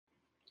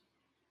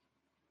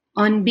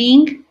on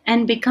Being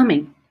and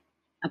Becoming,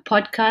 a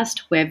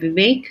podcast where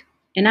Vivek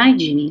and I,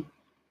 Jinny,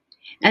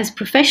 as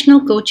professional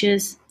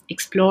coaches,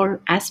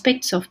 explore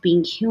aspects of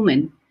being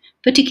human,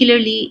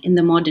 particularly in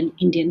the modern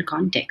Indian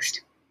context,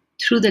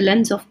 through the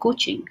lens of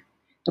coaching,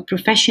 a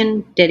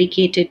profession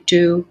dedicated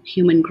to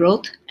human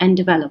growth and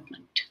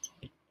development.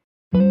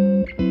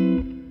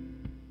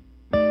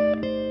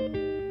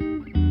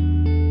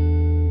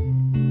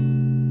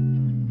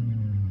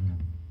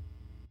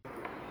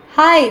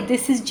 Hi,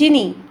 this is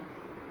Jinny.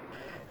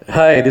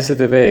 Hi, this is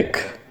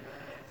Vivek.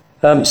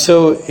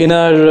 In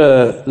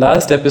our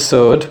last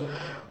episode,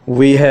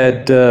 we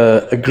had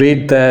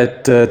agreed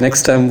that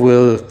next time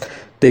we'll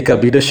take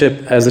up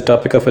leadership as a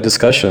topic of a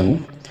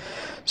discussion.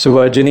 So,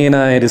 what Ginny and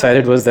I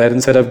decided was that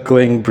instead of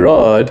going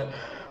broad,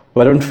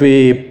 why don't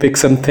we pick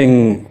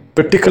something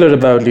particular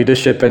about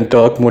leadership and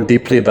talk more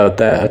deeply about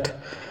that?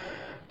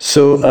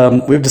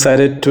 So, we've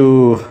decided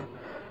to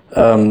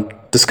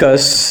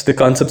discuss the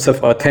concepts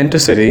of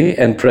authenticity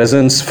and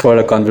presence for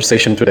a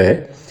conversation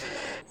today.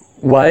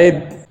 Why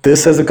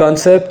this as a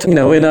concept? In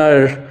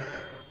our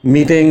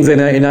meetings, in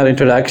our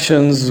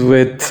interactions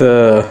with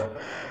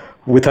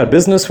our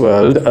business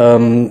world,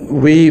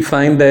 we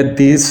find that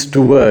these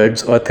two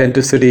words,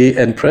 authenticity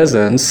and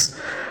presence,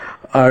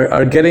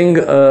 are getting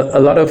a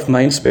lot of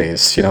mind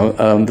space.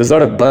 There's a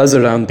lot of buzz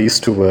around these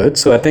two words.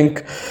 So I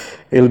think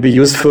it'll be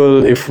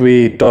useful if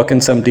we talk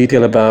in some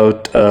detail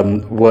about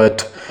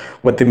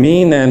what they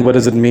mean and what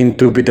does it mean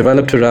to be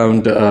developed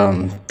around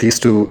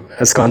these two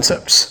as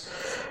concepts.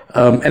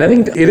 And I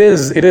think it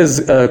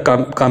is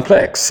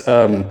complex,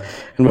 and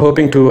we're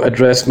hoping to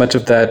address much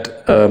of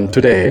that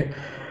today.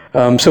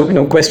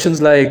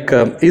 Questions like,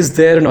 is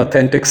there an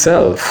authentic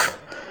self?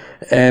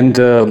 And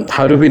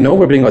how do we know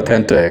we're being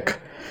authentic?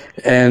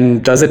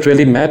 And does it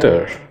really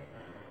matter?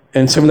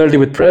 And similarly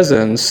with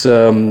presence,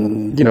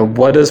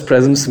 what does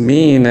presence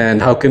mean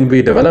and how can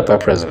we develop our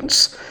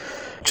presence?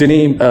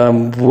 Ginny,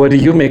 what do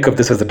you make of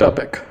this as a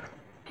topic?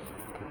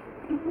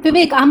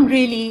 Vivek, I'm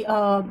really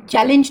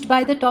challenged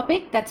by the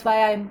topic. That's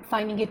why I'm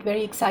finding it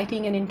very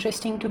exciting and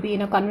interesting to be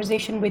in a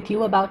conversation with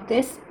you about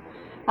this.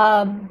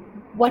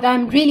 What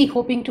I'm really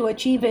hoping to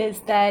achieve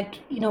is that,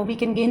 we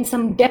can gain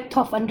some depth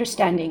of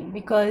understanding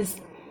because,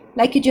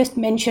 like you just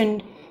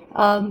mentioned,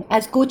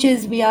 as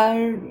coaches, we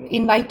are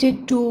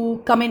invited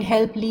to come and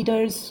help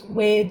leaders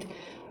with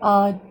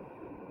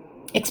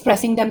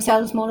expressing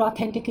themselves more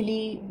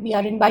authentically. We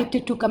are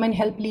invited to come and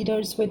help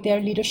leaders with their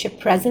leadership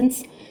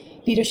presence.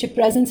 Leadership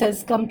presence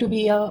has come to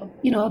be a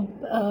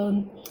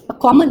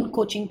common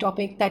coaching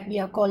topic that we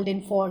are called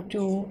in for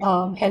to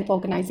help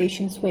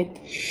organizations with.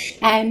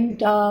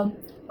 And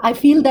I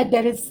feel that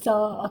there is,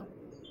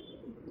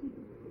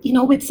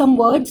 with some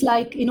words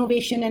like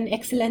innovation and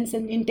excellence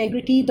and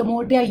integrity, the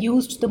more they are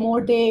used, the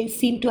more they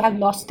seem to have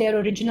lost their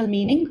original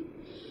meaning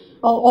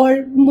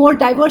or more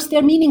diverse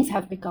their meanings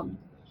have become.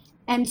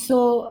 And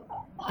so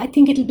I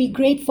think it'll be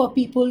great for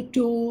people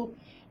to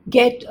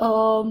get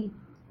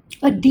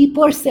a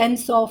deeper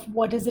sense of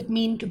what does it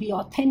mean to be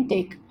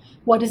authentic?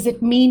 What does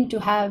it mean to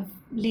have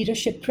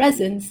leadership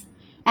presence?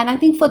 And I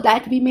think for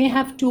that, we may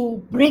have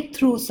to break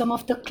through some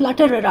of the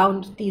clutter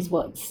around these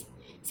words,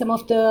 some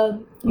of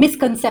the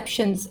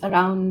misconceptions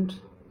around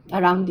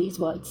these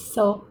words.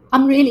 So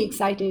I'm really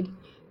excited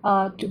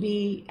to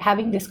be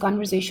having this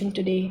conversation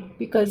today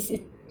because,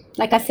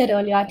 like I said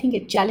earlier, I think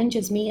it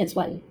challenges me as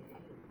well.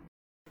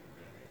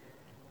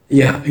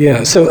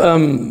 Yeah.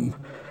 So,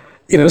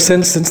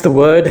 since the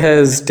word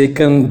has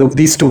taken,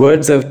 these two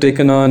words have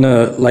taken on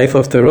a life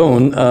of their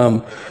own,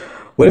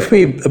 what if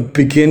we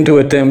begin to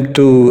attempt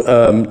to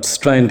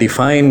try and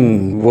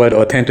define what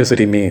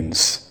authenticity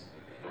means?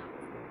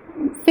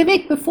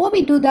 Vivek, before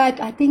we do that,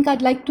 I think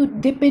I'd like to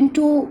dip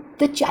into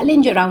the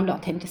challenge around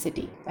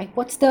authenticity. Like,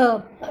 what's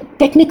the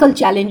technical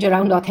challenge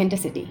around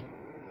authenticity?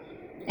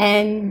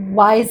 And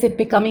why is it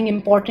becoming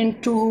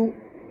important to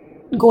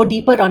go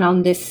deeper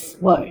around this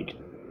word?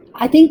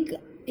 I think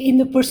in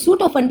the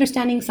pursuit of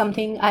understanding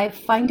something, I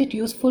find it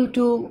useful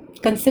to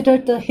consider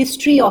the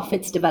history of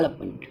its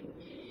development.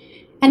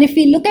 And if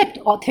we look at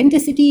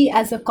authenticity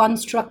as a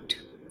construct,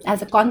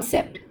 as a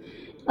concept,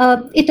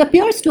 it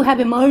appears to have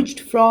emerged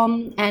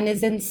from and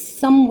is in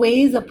some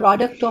ways a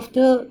product of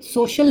the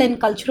social and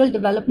cultural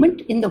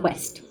development in the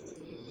West,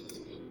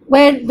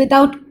 where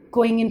without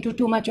going into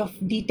too much of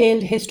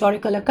detailed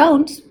historical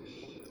accounts,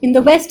 in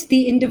the West,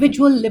 the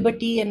individual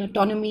liberty and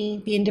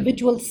autonomy, the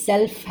individual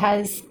self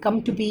has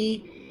come to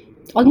be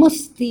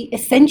almost the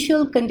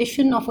essential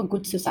condition of a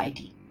good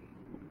society.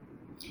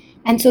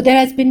 And so there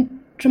has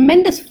been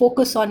tremendous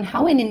focus on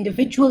how an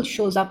individual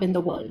shows up in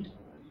the world,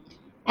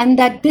 and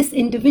that this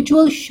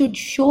individual should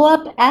show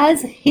up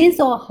as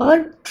his or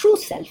her true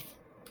self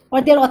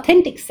or their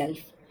authentic self.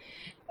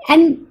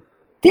 And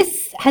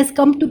this has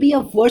come to be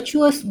a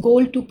virtuous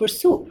goal to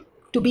pursue,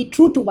 to be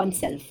true to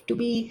oneself, to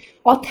be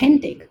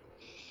authentic.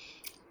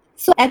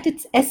 So at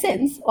its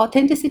essence,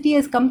 authenticity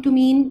has come to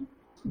mean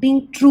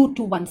being true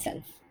to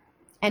oneself.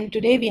 And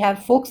today we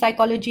have folk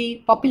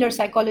psychology, popular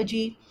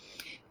psychology,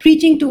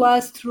 preaching to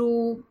us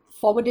through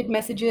forwarded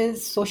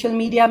messages, social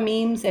media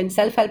memes, and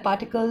self-help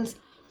articles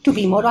to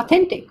be more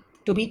authentic,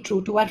 to be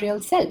true to our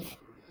real self.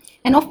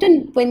 And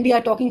often when we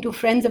are talking to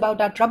friends about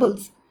our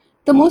troubles,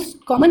 the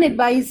most common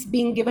advice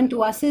being given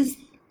to us is,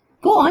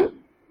 go on,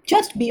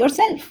 just be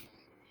yourself.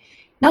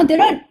 Now,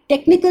 there are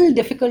technical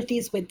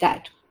difficulties with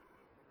that.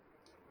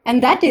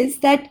 And that is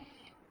that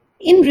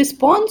in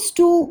response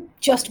to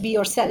just be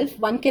yourself,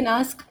 one can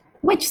ask,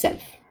 which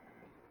self?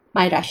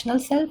 My rational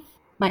self,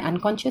 my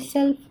unconscious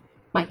self,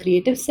 my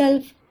creative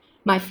self,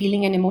 my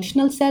feeling and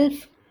emotional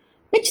self?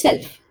 Which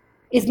self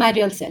is my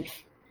real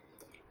self?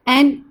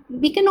 And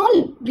we can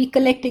all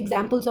recollect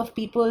examples of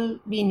people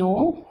we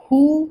know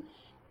who,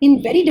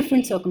 in very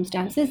different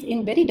circumstances,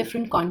 in very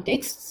different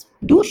contexts,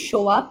 do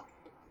show up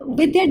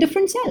with their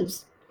different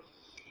selves.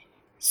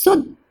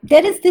 So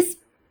there is this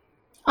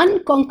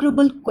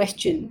unconquerable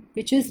question,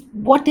 which is,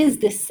 what is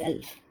this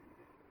self?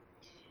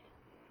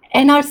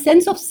 And our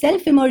sense of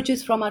self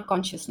emerges from our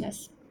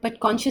consciousness,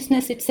 but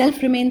consciousness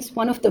itself remains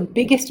one of the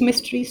biggest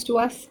mysteries to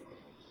us.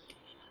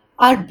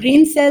 Our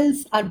brain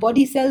cells, our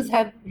body cells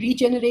have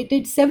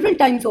regenerated several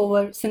times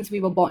over since we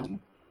were born.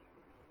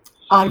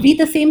 Are we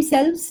the same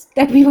selves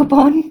that we were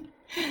born?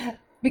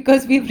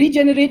 Because we've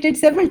regenerated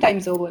several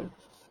times over.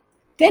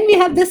 Then we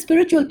have the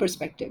spiritual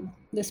perspective.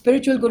 The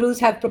spiritual gurus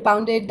have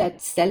propounded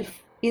that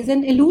self is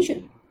an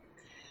illusion.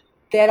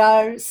 There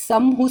are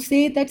some who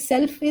say that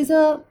self is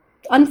an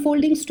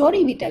unfolding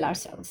story we tell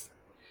ourselves.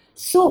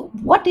 So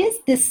what is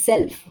this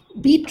self?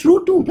 Be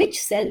true to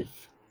which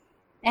self?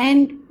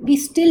 And we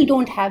still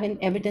don't have an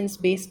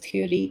evidence-based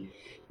theory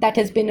that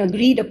has been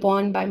agreed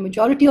upon by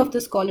majority of the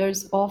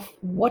scholars of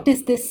what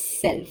is this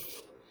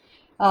self?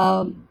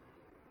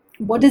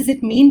 What does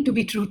it mean to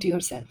be true to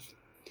yourself?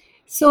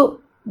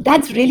 So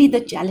that's really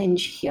the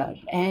challenge here.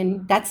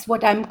 And that's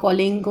what I'm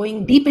calling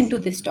going deep into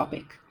this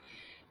topic.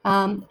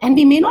 And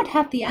we may not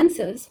have the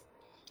answers,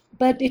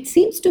 but it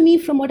seems to me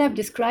from what I've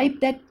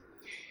described that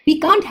we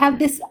can't have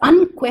this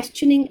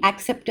unquestioning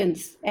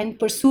acceptance and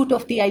pursuit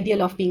of the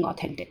ideal of being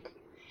authentic.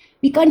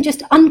 We can't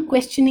just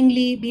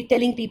unquestioningly be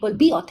telling people,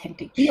 be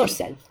authentic, be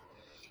yourself,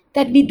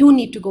 that we do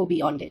need to go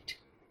beyond it.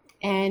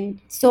 And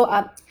so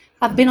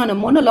I've been on a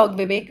monologue,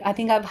 Vivek. I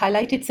think I've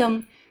highlighted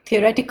some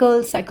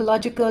theoretical,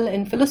 psychological,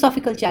 and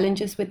philosophical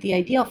challenges with the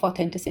idea of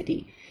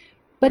authenticity.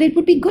 But it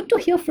would be good to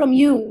hear from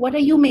you. What are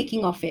you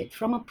making of it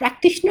from a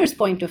practitioner's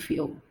point of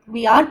view?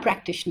 We are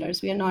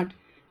practitioners. We are not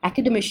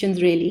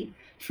academicians, really.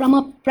 From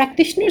a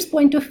practitioner's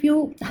point of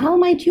view, how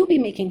might you be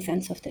making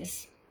sense of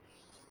this?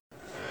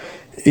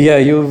 Yeah,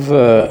 you've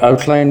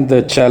outlined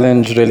the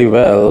challenge really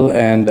well,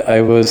 and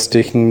I was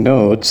taking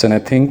notes, and I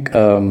think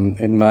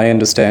in my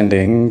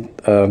understanding,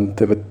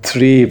 there were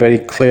three very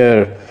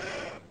clear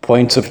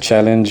points of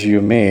challenge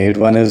you made.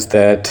 One is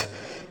that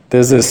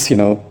there's this,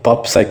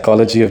 pop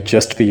psychology of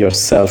just be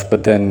yourself,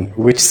 but then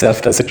which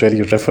self does it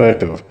really refer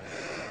to?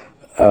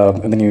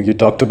 And then you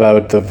talked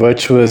about the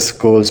virtuous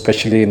goal,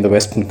 especially in the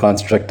Western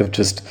construct of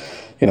just,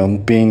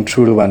 being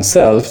true to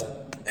oneself.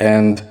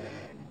 And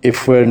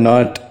if we're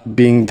not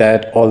being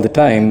that all the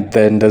time,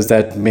 then does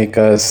that make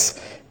us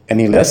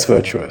any less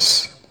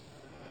virtuous?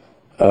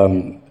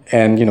 And,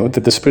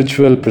 the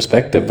spiritual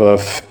perspective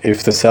of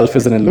if the self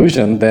is an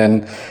illusion,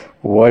 then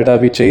what are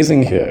we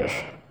chasing here?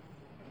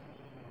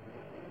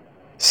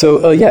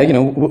 So,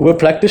 we're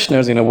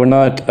practitioners, we're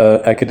not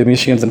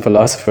academicians and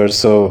philosophers.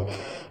 So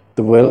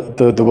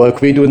the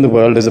work we do in the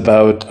world is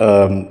about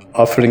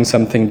offering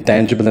something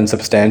tangible and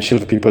substantial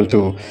for people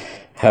to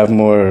have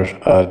more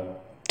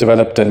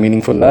developed and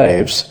meaningful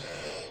lives.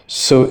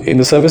 So in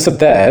the service of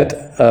that,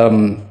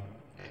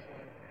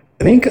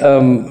 I think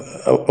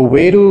a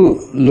way to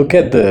look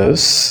at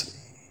this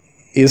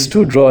is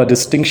to draw a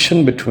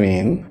distinction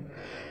between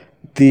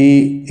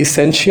the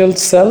essential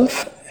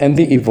self and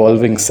the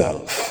evolving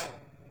self.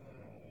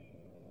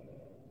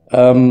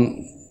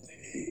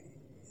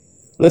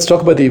 Let's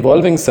talk about the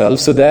evolving self.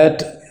 So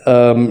that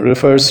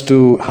refers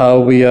to how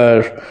we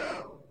are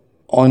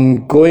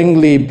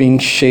ongoingly being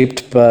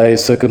shaped by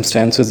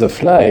circumstances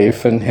of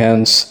life, and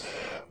hence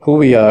who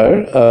we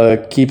are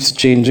keeps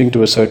changing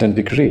to a certain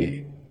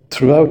degree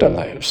throughout our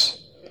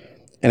lives.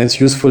 And it's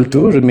useful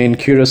to remain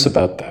curious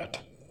about that.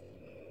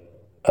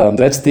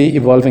 That's the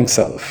evolving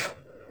self.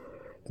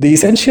 The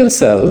essential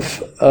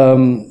self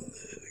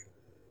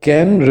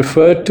can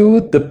refer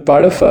to the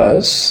part of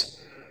us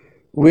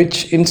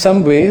which in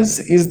some ways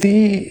is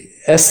the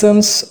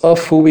essence of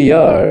who we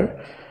are.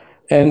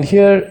 And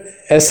here,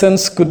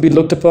 essence could be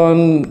looked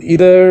upon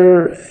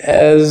either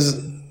as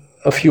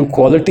a few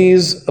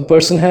qualities a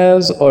person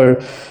has,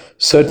 or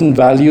certain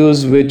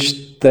values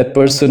which that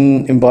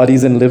person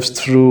embodies and lives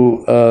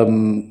through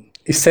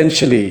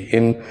essentially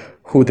in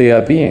who they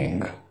are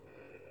being.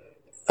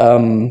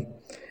 And,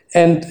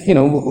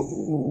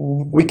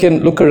 we can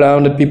look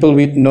around at people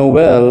we know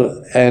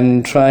well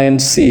and try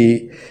and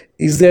see,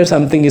 is there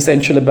something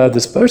essential about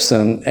this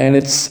person? And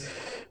it's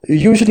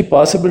usually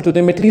possible to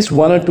name at least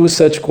one or two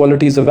such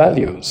qualities or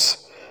values.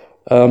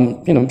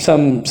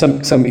 Some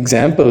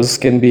examples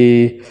can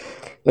be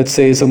let's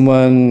say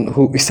someone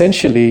who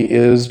essentially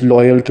is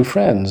loyal to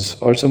friends,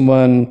 or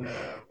someone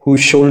who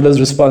shoulders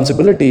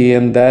responsibility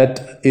and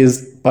that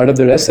is part of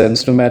their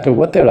essence no matter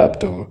what they're up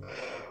to,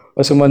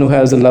 or someone who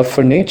has a love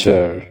for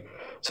nature,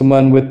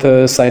 someone with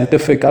a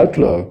scientific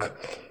outlook,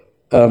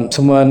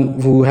 someone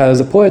who has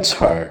a poet's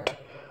heart.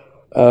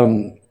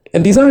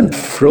 And these aren't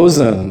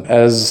frozen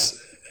as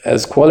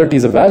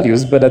qualities or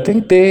values, but I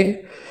think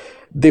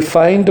they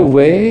find a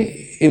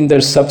way in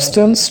their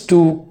substance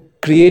to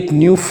create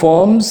new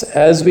forms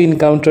as we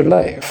encounter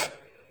life.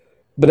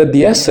 But at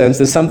the essence,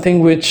 there's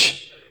something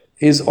which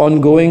is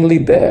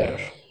ongoingly there.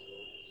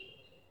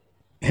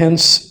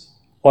 Hence,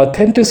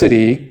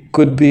 authenticity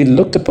could be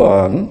looked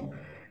upon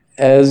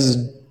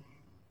as,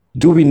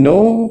 do we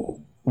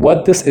know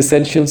what this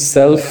essential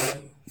self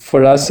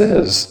for us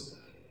is?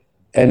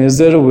 And is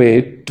there a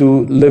way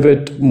to live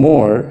it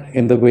more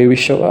in the way we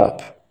show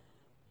up?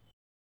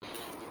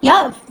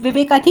 Yeah,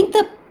 Vivek, I think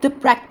the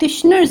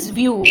practitioner's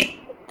view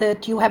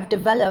that you have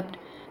developed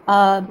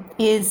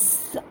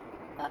is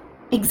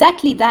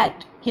exactly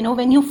that. You know,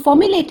 when you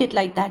formulate it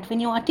like that, when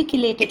you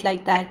articulate it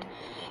like that,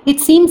 it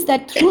seems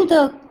that through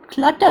the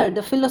clutter,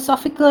 the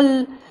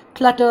philosophical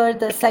clutter,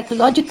 the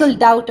psychological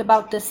doubt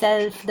about the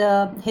self,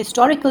 the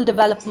historical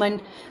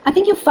development, I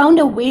think you found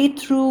a way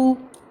through,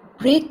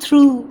 break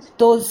through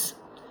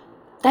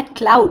that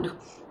cloud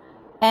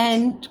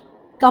and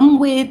come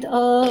with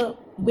a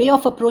way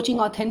of approaching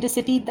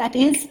authenticity that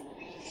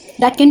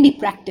can be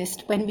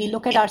practiced when we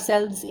look at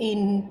ourselves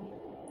in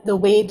the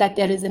way that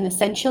there is an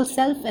essential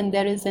self and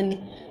there is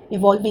an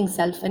evolving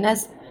self. And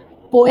as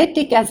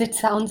poetic as it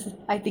sounds,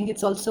 I think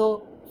it's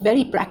also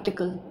very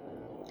practical.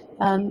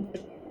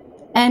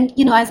 And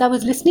you know, as I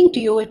was listening to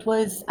you,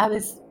 I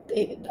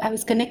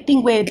was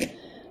connecting with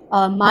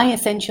my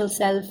essential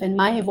self and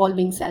my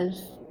evolving self,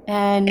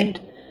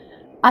 and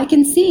I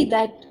can see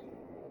that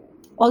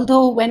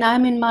although when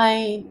I'm in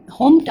my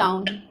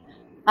hometown,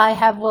 I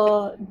have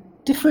a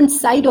different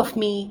side of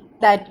me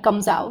that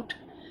comes out.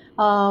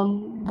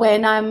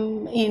 When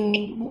I'm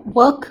in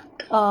work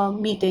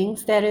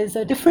meetings, there is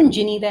a different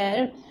Jinny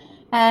there.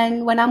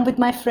 And when I'm with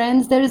my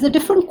friends, there is a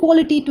different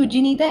quality to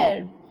Jinny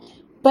there.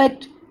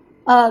 But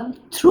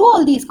through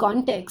all these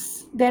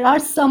contexts, there are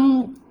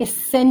some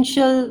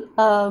essential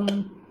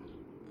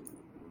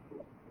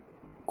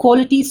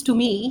qualities to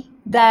me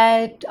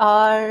that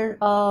are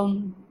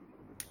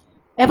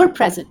ever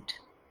present.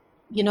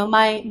 You know,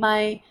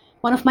 my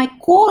one of my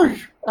core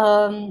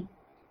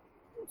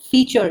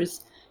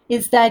features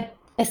is that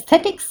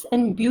aesthetics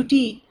and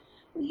beauty,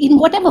 in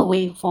whatever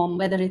way form,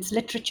 whether it's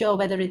literature,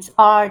 whether it's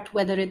art,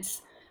 whether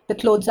it's the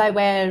clothes I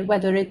wear,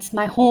 whether it's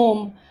my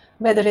home,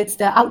 whether it's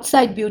the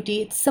outside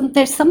beauty,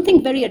 there's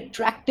something very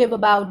attractive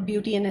about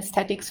beauty and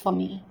aesthetics for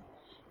me.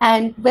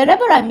 And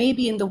wherever I may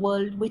be in the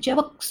world,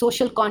 whichever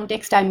social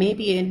context I may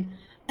be in,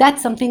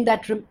 that's something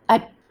that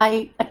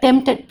I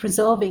attempt at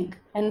preserving.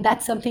 And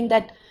that's something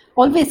that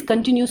always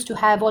continues to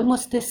have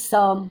almost this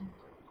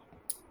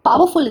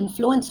powerful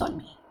influence on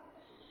me.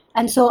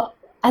 And so,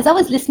 as I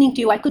was listening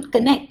to you, I could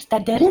connect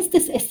that there is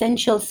this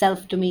essential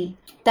self to me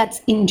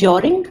that's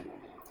enduring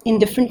in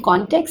different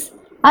contexts.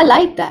 I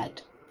like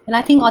that. And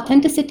I think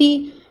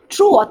authenticity,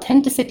 true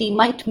authenticity,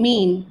 might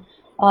mean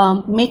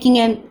making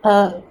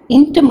an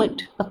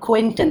intimate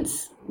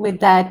acquaintance with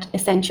that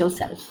essential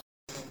self.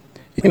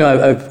 You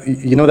know,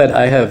 you know that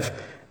I have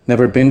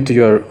never been to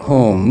your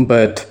home,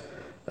 but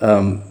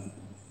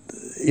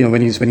you know,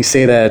 when you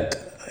say that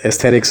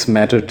aesthetics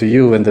matter to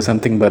you, and there's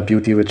something about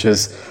beauty which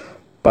is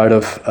part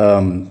of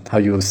how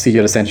you see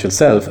your essential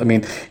self. I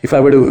mean, if I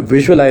were to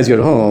visualize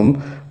your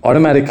home,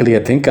 automatically,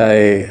 I think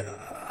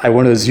I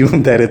want to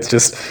assume that it's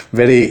just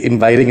very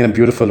inviting in a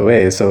beautiful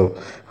way. So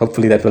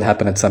hopefully that will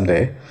happen at some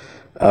day.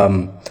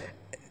 And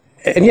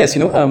yes,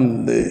 you know,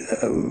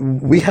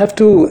 we have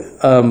to,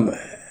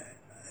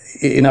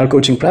 in our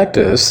coaching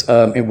practice,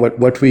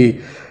 what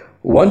we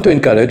want to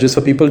encourage is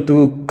for people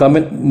to come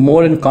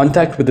more in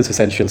contact with this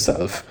essential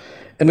self.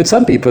 And with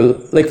some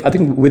people, like I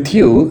think with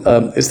you,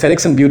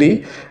 aesthetics and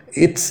beauty,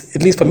 it's,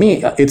 at least for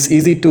me, it's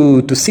easy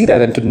to see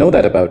that and to know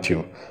that about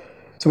you.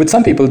 So with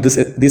some people,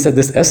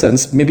 this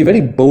essence may be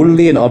very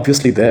boldly and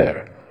obviously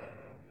there.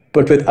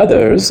 But with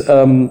others,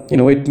 you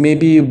know, it may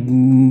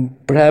be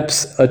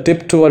perhaps a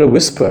tiptoe or a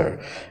whisper,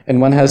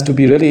 and one has to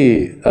be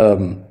really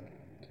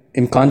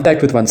in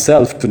contact with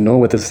oneself to know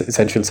what this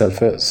essential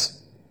self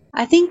is.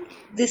 I think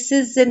this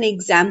is an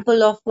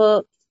example of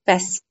a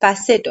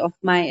facet of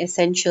my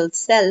essential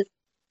self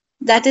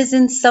that is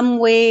in some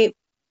way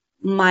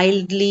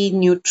mildly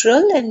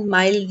neutral and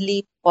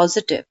mildly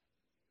positive.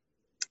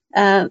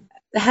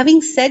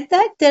 Having said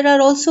that, there are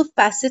also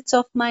facets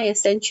of my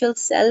essential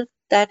self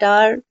that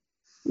are,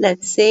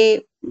 let's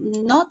say,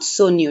 not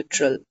so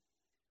neutral.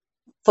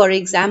 For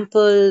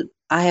example,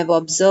 I have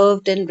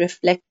observed and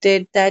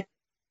reflected that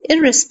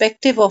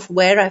irrespective of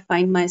where I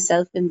find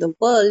myself in the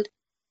world,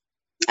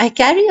 I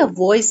carry a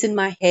voice in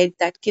my head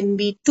that can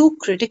be too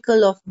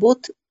critical of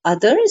both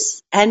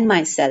others and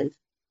myself.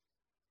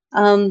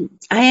 I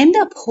end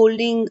up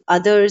holding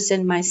others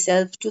and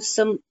myself to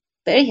some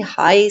very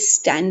high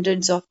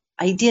standards of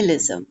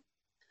idealism.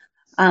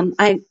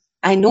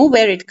 I know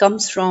where it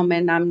comes from,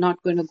 and I'm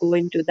not going to go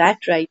into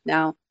that right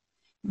now.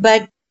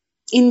 But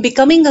in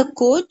becoming a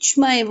coach,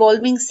 my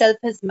evolving self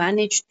has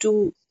managed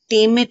to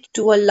tame it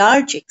to a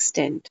large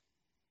extent.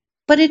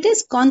 But it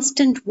is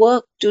constant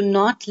work to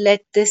not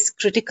let this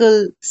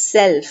critical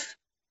self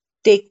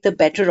take the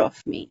better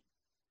of me.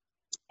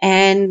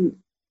 And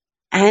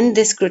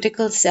this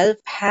critical self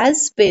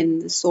has been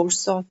the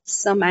source of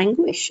some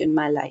anguish in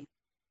my life.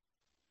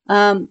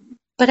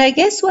 But I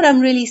guess what I'm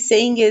really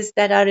saying is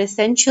that our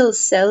essential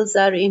selves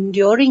are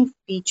enduring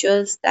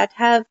features that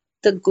have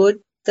the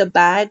good, the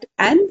bad,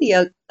 and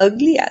the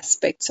ugly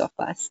aspects of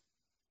us.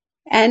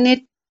 And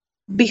it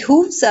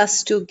behooves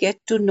us to get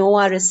to know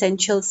our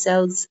essential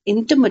selves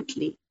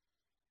intimately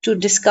to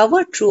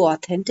discover true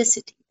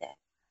authenticity there.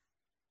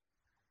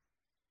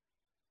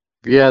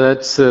 Yeah,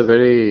 that's a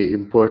very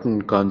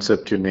important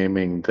concept you're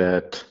naming,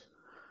 that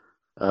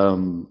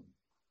um,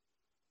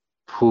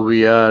 who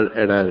we are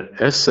at our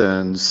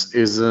essence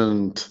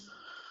isn't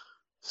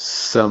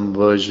some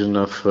version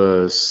of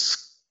a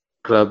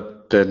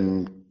scrubbed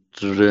and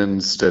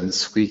rinsed and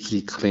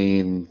squeaky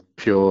clean,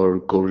 pure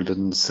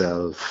golden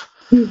self.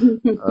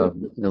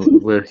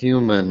 We're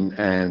human,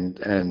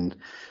 and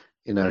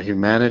in our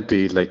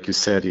humanity, like you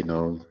said,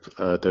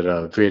 there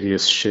are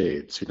various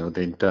shades.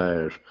 The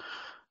entire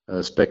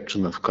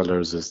spectrum of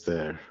colors is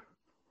there.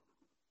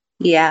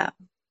 Yeah.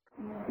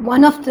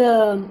 One of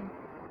the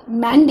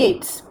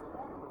mandates,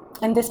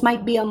 and this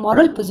might be a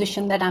moral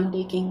position that I'm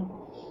taking,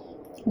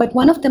 but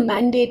one of the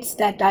mandates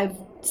that I've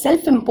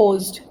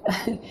self-imposed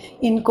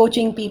in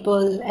coaching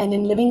people and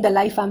in living the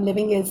life I'm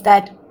living is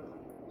that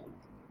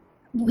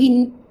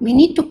we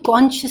need to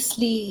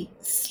consciously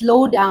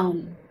slow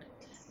down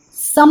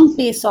some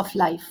pace of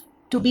life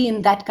to be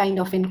in that kind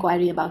of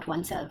inquiry about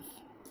oneself.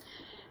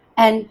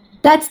 And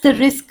that's the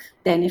risk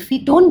then. If we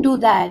don't do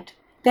that,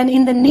 then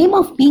in the name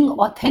of being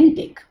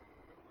authentic,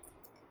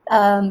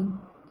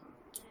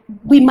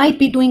 we might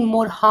be doing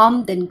more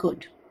harm than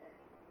good.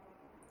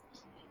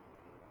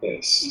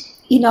 Yes.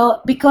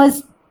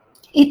 Because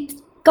it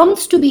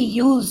comes to be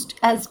used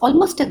as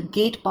almost a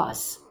gate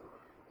pass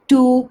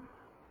to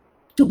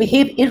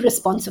behave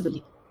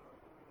irresponsibly.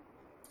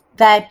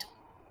 That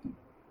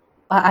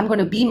I'm going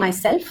to be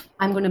myself.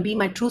 I'm going to be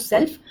my true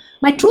self.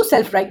 My true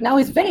self right now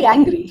is very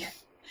angry.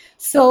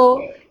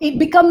 So it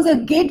becomes a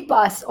gate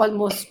pass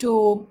almost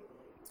to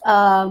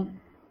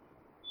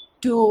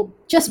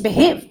just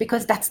behave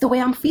because that's the way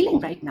I'm feeling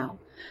right now.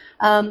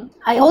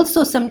 I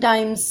also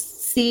sometimes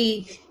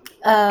see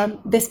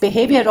this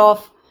behavior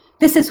of,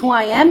 this is who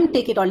I am,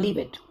 take it or leave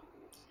it.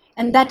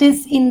 And that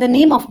is in the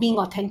name of being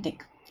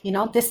authentic.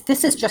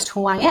 This is just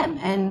who I am,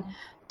 and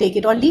take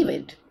it or leave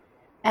it.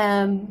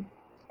 And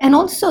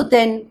also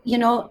then,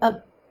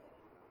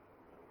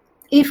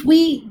 if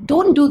we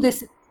don't do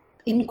this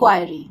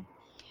inquiry,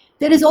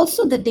 there is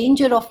also the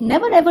danger of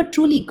never ever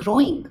truly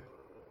growing.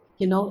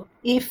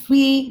 If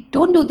we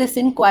don't do this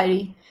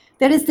inquiry,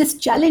 there is this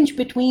challenge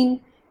between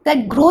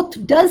that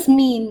growth does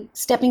mean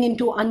stepping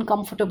into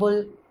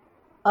uncomfortable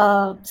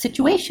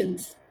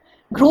situations.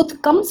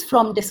 Growth comes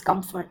from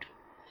discomfort.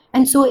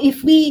 And so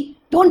if we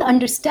don't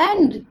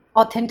understand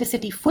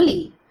authenticity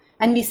fully,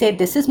 and we say,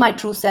 this is my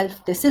true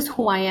self, this is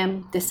who I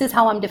am, this is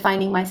how I'm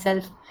defining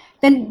myself,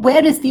 then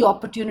where is the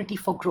opportunity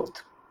for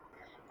growth?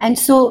 And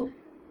so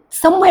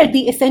somewhere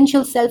the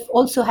essential self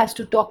also has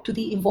to talk to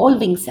the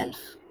evolving self.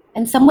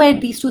 And somewhere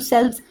these two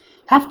selves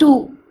have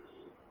to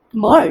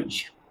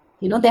merge.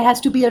 There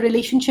has to be a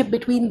relationship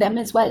between them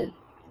as well.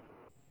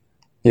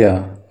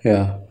 Yeah,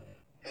 yeah.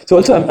 So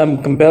also,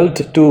 I'm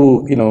compelled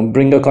to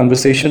bring a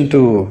conversation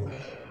to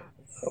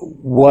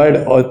what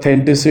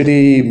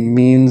authenticity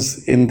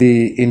means in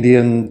the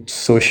Indian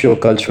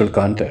socio-cultural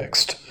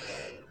context.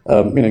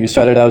 You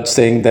started out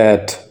saying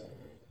that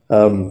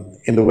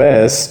in the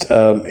West,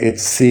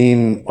 it's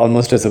seen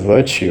almost as a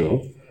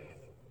virtue,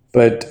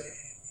 but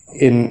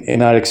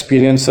in our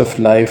experience of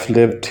life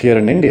lived here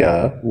in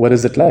India, what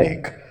is it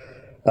like?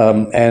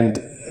 And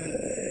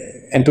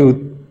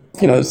to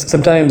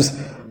sometimes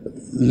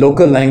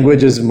local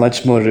language is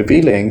much more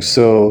revealing.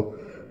 So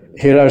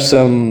here are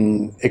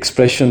some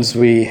expressions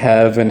we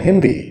have in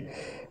Hindi.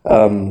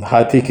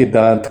 Hathi ki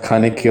dant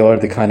khane ki aur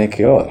dikhane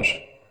ki aur.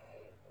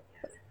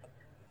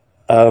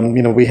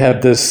 We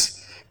have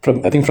this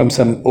from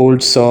some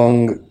old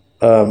song.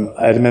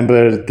 I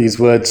remember these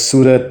words,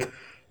 Surat,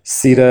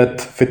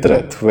 Sirat,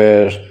 Fitrat,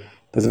 where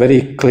there's a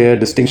very clear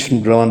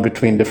distinction drawn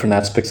between different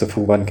aspects of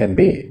who one can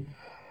be.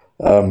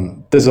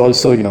 There's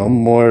also,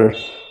 more,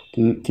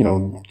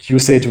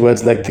 usage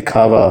words like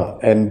dikhawa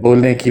and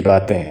bolne ki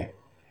baatein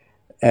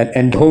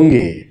and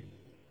dhongi.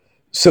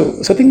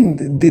 So I think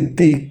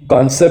the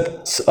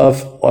concepts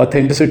of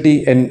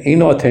authenticity and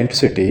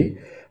inauthenticity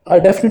are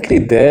definitely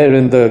there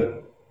in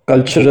the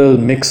cultural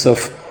mix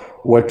of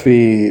what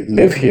we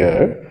live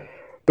here.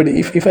 But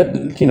if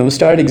I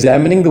start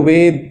examining the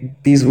way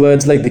these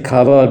words like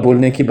dikhawa or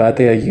bolne ki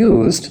baatein are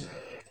used, I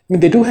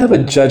mean, they do have a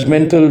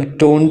judgmental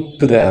tone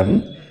to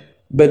them,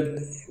 but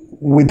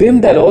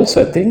within that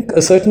also, I think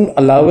a certain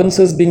allowance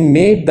is being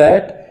made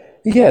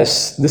that,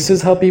 yes, this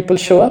is how people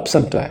show up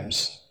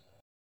sometimes.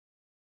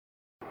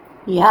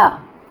 Yeah,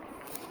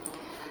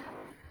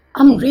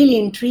 I'm really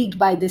intrigued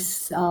by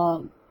this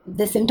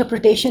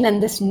interpretation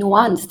and this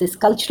nuance, this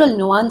cultural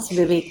nuance,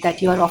 Vivek,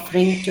 that you are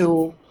offering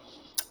to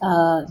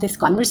this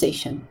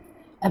conversation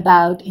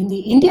about in the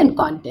Indian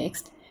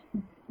context.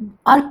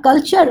 Our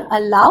culture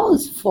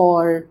allows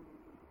for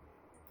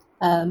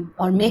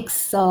or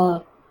makes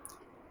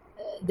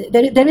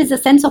there is a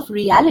sense of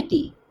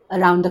reality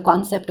around the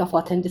concept of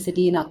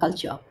authenticity in our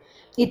culture.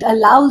 It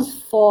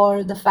allows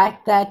for the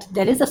fact that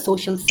there is a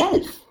social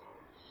self,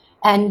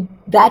 and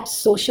that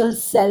social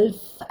self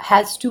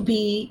has to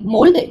be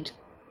molded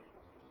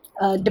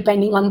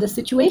depending on the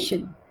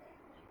situation.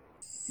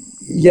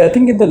 Yeah, I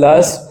think in the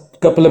last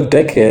couple of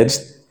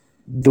decades,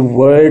 the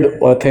word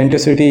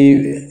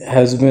authenticity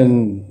has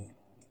been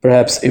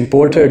perhaps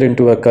imported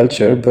into our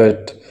culture,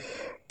 but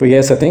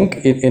yes, I think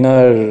in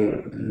our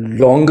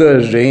longer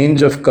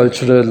range of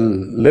cultural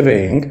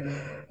living,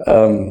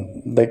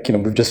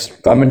 we've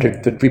just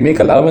commented that we make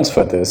allowance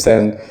for this,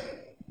 and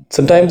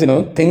sometimes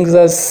things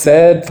are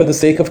said for the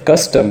sake of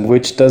custom,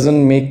 which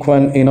doesn't make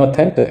one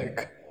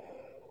inauthentic.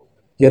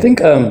 Yeah, I think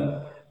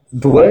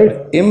the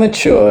word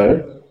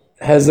immature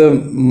has a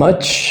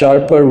much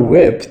sharper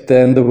whip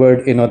than the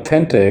word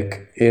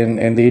inauthentic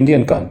in the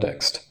Indian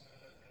context,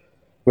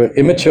 where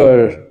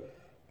immature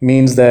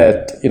means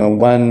that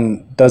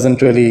one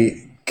doesn't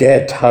really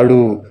get how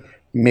to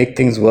make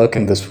things work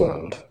in this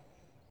world.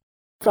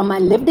 From my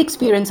lived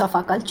experience of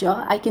our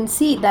culture, I can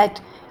see that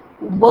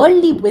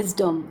worldly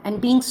wisdom and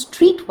being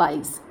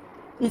streetwise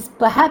is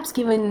perhaps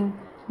given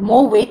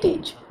more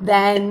weightage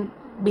than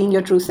being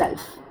your true self.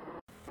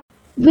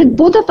 With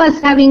both of us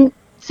having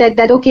said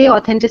that, okay,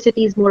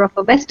 authenticity is more of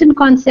a Western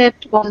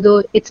concept,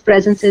 although its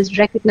presence is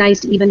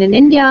recognized even in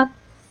India,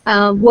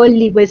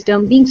 worldly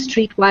wisdom, being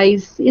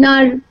streetwise, in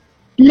our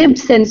lived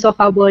sense of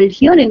our world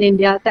here in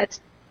India,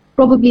 that's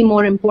probably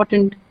more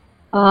important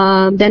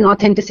than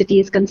authenticity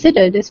is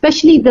considered,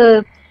 especially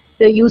the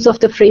use of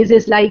the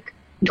phrases like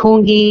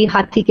dhongi,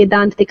 hathi ke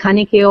dant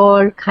dikhane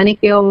khane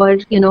ke aur,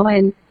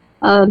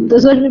 and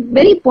those were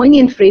very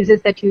poignant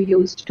phrases that you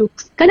used to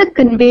kind of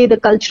convey the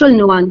cultural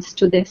nuance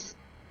to this.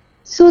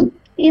 So,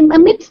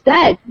 amidst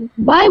that,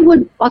 why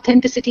would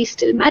authenticity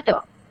still matter?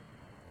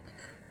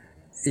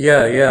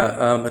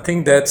 Yeah. I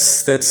think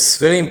that's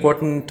very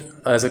important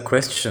as a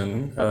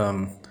question,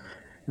 and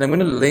I'm going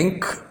to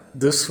link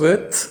this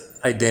with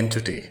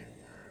identity.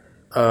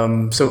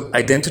 So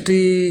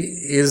identity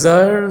is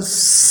our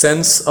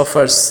sense of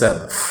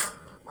ourself,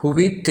 who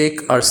we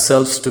take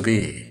ourselves to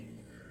be,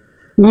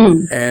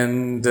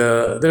 and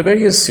there are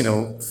various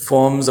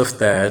forms of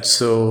that.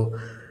 So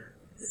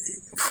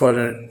for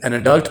an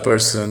adult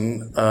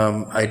person,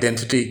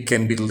 identity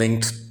can be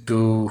linked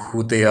to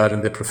who they are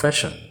in their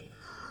profession.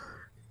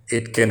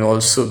 It can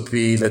also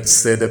be, let's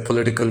say, their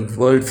political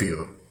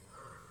worldview.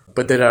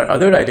 But there are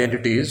other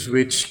identities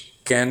which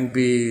can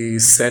be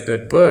set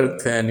at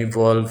birth and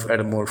evolve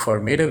at a more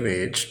formative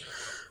age.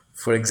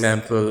 For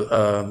example,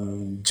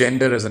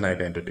 gender as an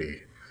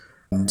identity,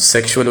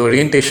 sexual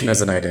orientation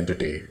as an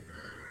identity.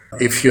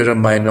 If you're a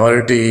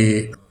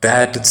minority,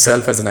 that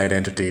itself as an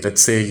identity.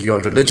 Let's say your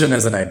religion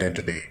as an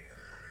identity.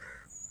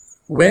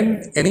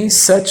 When any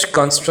such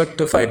construct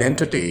of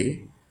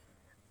identity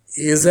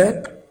is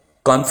at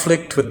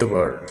conflict with the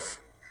world,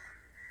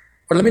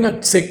 or let me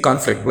not say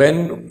conflict,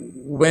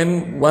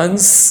 when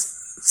one's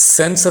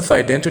sense of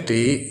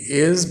identity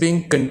is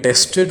being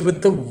contested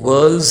with the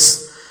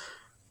world's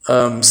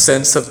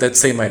sense of that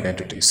same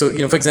identity. So,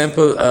 for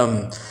example,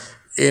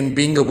 in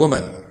being a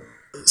woman,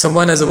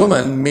 someone as a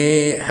woman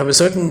may have a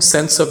certain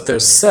sense of their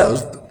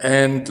self,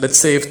 and let's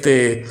say if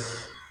they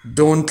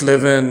don't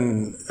live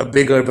in a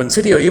big urban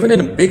city or even in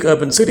a big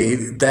urban city,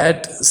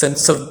 that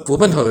sense of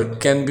womanhood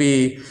can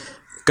be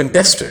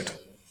contested.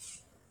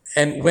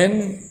 And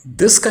when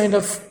this kind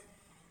of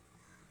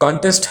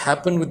contest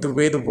happen with the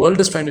way the world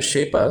is trying to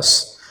shape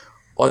us,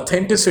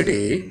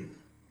 authenticity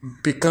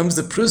becomes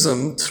the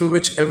prism through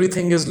which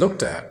everything is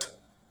looked at.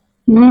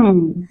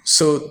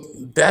 So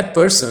that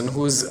person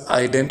whose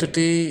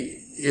identity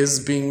is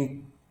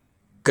being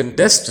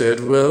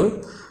contested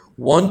will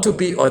want to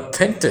be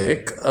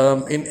authentic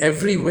in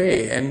every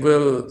way, and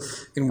will,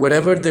 in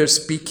whatever they're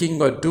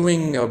speaking or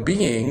doing or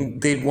being,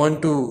 they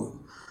want to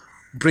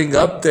bring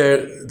up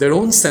their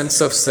own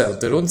sense of self,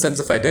 their own sense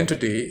of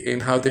identity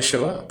in how they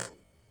show up.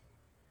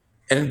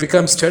 And it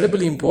becomes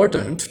terribly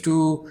important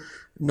to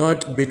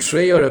not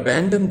betray or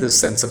abandon this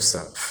sense of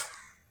self.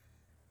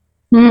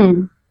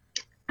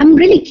 I'm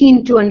really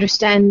keen to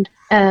understand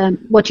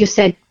what you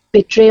said,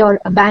 betray or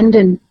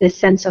abandon this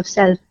sense of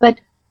self. But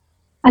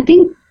I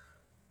think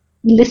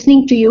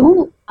listening to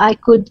you, I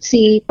could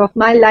see of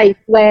my life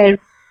where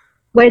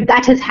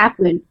that has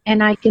happened.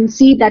 And I can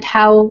see that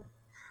how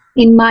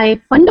in my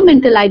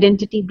fundamental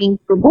identity being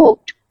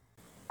provoked,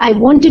 I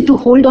wanted to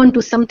hold on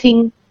to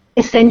something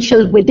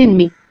essential within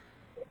me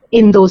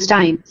in those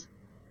times.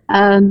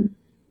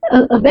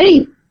 A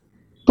very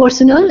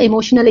personal,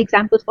 emotional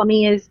example for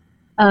me is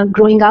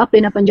growing up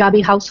in a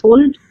Punjabi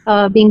household,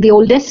 being the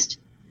oldest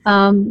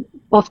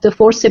of the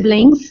 4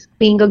 siblings,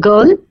 being a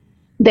girl,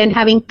 then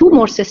having 2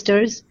 more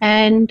sisters,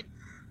 and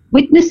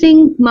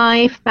witnessing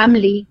my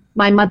family,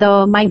 my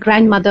mother, my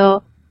grandmother,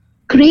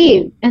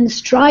 crave and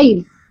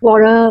strive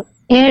for a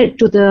heir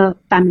to the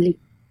family,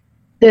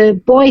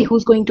 the boy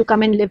who's going to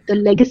come and live the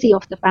legacy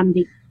of the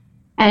family.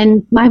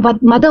 And my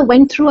mother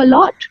went through a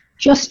lot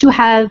just to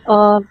have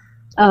a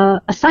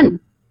son.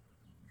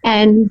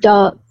 And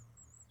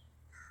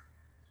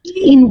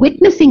in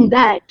witnessing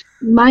that,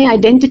 my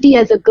identity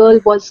as a girl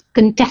was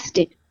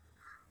contested.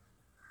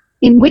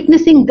 In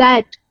witnessing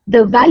that,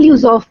 the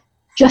values of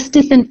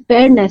justice and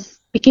fairness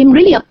became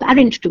really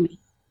apparent to me.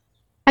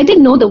 I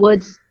didn't know the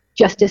words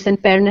justice and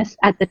fairness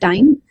at the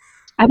time.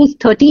 I was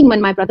 13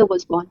 when my brother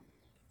was born.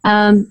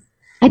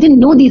 I didn't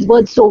know these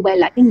words so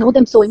well. I didn't know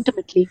them so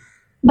intimately.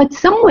 But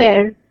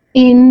somewhere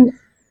in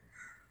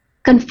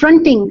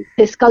confronting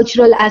this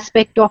cultural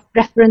aspect of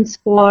preference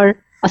for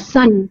a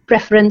son,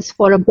 preference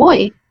for a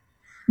boy,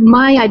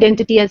 my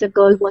identity as a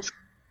girl was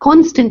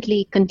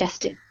constantly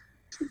contested.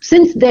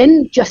 Since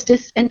then,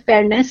 justice and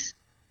fairness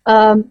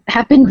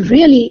have been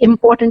really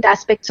important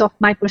aspects of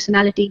my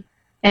personality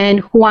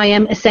and who I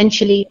am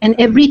essentially. And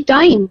every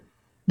time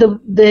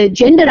the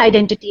gender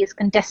identity is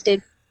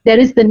contested, there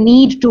is the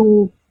need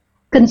to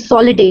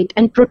consolidate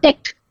and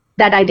protect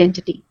that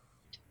identity.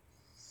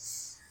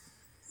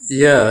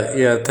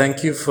 Yeah.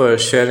 Thank you for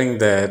sharing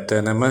that.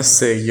 And I must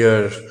say,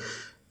 you're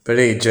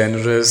very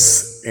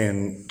generous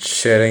in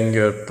sharing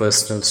your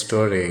personal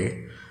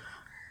story.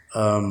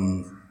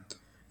 And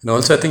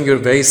also, I think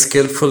you're very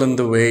skillful in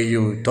the way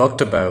you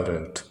talked about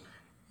it.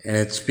 And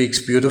it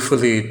speaks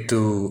beautifully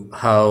to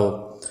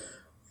how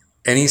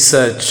any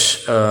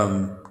such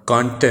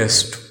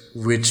contest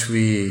which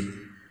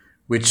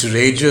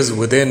rages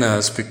within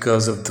us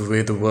because of the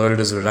way the world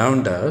is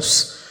around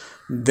us,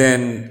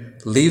 then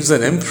leaves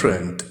an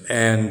imprint.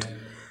 And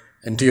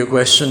to your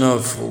question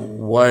of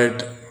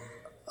what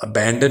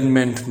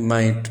abandonment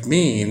might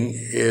mean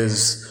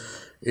is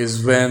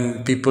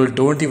when people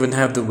don't even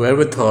have the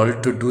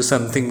wherewithal to do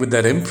something with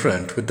that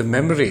imprint, with the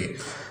memory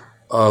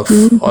of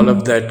all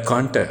of that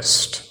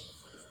contest.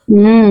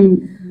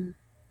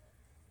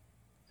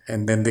 And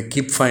then they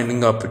keep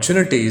finding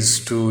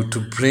opportunities to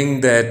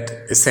bring that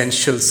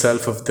essential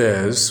self of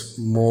theirs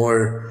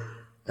more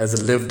as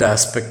a lived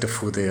aspect of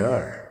who they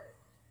are.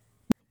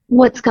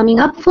 What's coming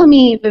up for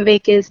me,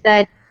 Vivek, is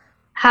that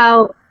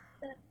how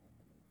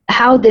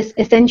this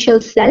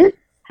essential self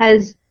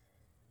has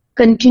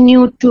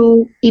continued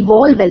to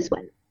evolve as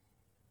well.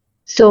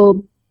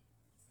 So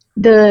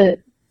the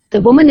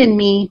woman in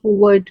me who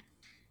would,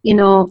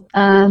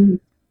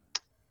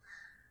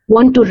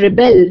 want to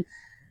rebel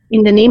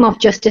in the name of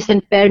justice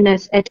and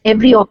fairness at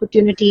every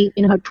opportunity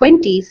in her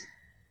 20s,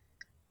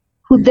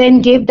 who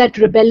then gave that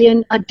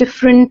rebellion a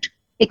different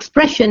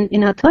expression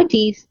in her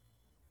 30s,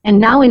 and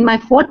now in my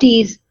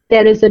 40s,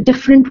 there is a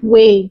different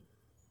way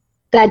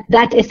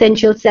that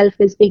essential self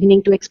is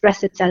beginning to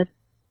express itself,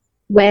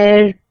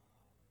 where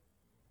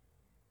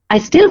I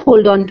still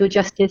hold on to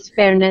justice,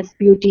 fairness,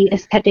 beauty,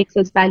 aesthetics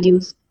as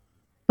values,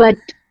 but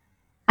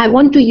I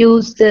want to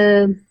use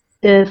the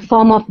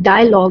form of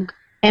dialogue,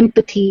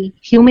 empathy,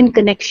 human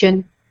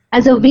connection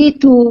as a way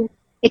to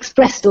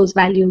express those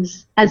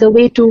values, as a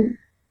way to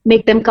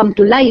make them come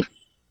to life,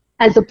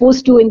 as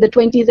opposed to in the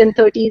 20s and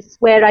 30s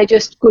where I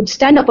just could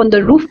stand up on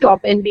the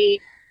rooftop and be,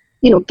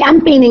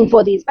 campaigning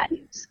for these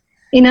values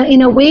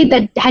in a way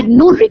that had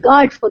no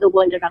regard for the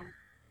world around.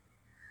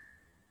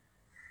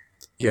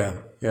 Yeah.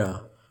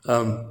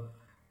 And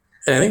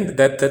I think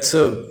that's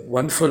a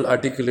wonderful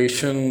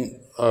articulation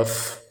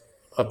of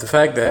the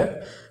fact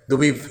that though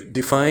we've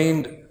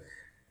defined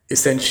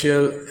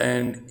essential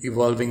and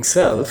evolving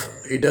self,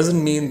 it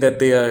doesn't mean that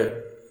they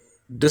are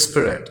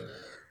disparate.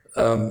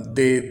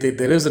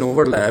 There is an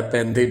overlap,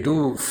 and they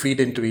do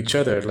feed into each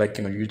other. Like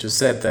you just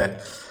said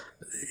that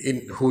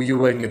in who you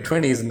were in your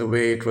 20s and the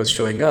way it was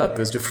showing up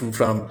is different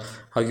from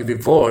how you've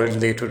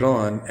evolved later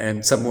on,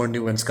 and some more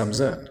nuance comes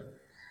in.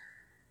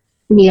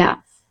 Yeah.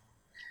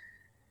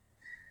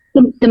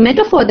 The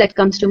metaphor that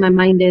comes to my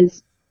mind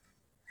is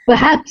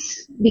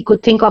perhaps we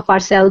could think of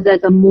ourselves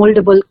as a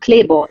moldable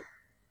clay ball,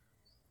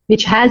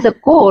 which has a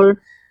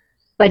core,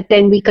 but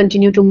then we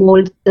continue to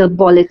mold the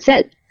ball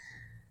itself.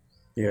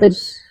 Yes.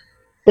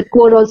 But the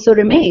core also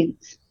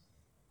remains,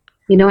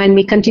 and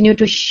we continue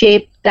to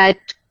shape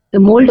the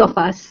mold of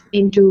us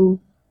into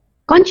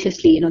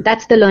consciously,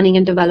 that's the learning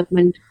and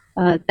development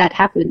that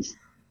happens.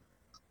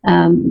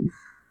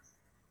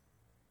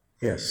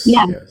 Yes.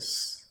 Yeah.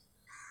 Yes.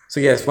 So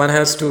yes, one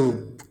has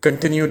to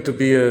continue to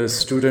be a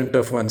student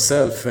of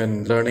oneself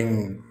and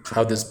learning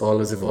how this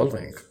ball is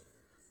evolving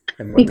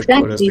and what the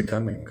core is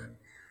becoming.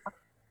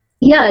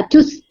 Yeah,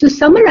 to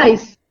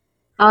summarize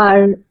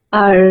our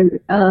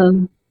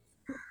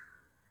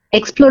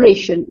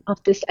exploration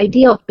of this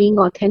idea of being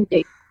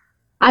authentic,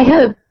 I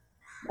have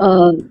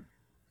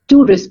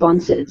 2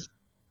 responses.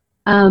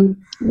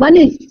 One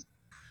is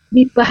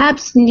we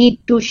perhaps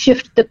need to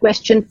shift the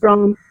question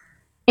from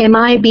am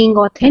I being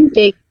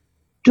authentic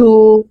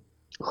to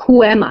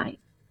who am I?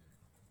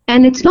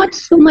 And it's not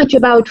so much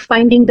about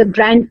finding the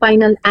grand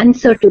final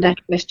answer to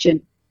that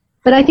question,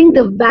 but I think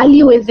the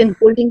value is in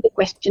holding the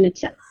question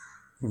itself.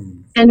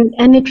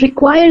 And it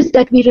requires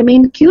that we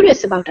remain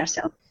curious about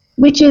ourselves,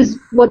 which is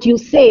what you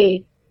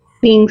say,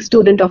 being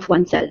student of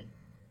oneself.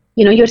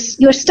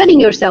 You're studying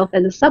yourself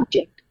as a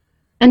subject.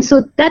 And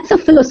so that's a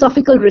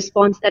philosophical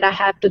response that I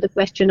have to the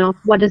question of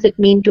what does it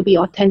mean to be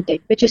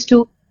authentic, which is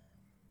to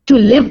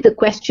live the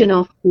question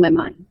of who am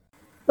I?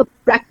 A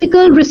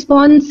practical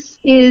response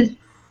is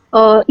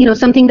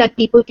something that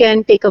people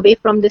can take away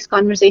from this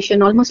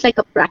conversation, almost like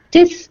a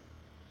practice,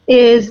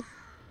 is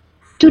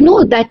to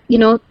know that,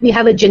 we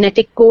have a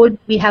genetic code,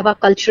 we have our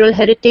cultural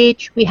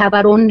heritage, we have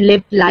our own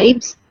lived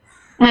lives.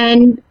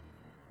 And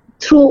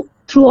through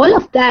all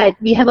of that,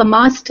 we have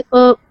amassed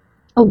a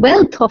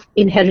wealth of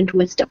inherent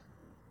wisdom.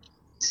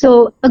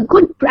 So a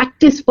good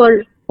practice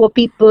for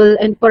people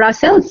and for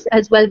ourselves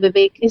as well,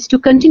 Vivek, is to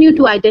continue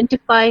to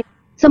identify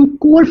some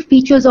core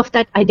features of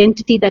that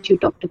identity that you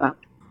talked about.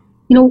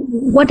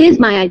 What is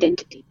my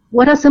identity?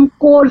 What are some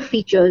core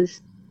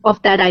features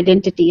of that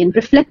identity, and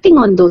reflecting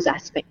on those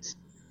aspects?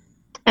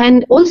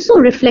 And also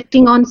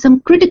reflecting on some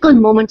critical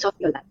moments of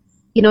your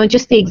life.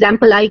 Just the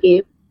example I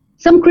gave,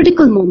 some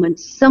critical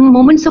moments, some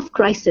moments of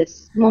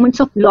crisis, moments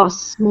of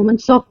loss,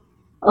 moments of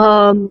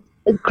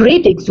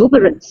great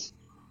exuberance.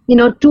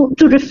 To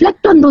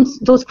reflect on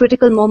those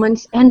critical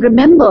moments and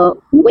remember,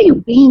 who were you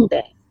being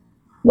there?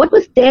 What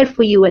was there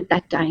for you at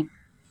that time?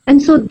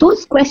 And so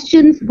those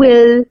questions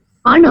will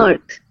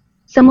unearth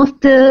some of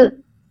the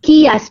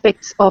key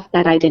aspects of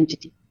that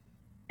identity.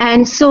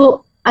 And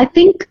so I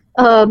think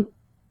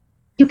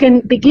you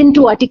can begin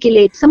to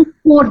articulate some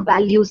core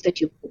values that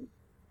you hold.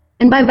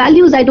 And by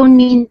values, I don't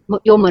mean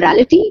your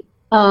morality.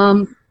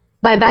 By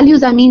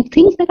values, I mean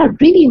things that are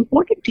really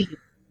important to you.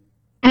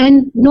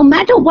 And no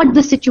matter what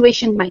the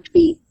situation might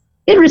be,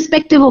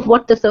 irrespective of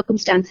what the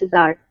circumstances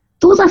are,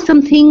 those are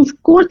some things,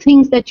 core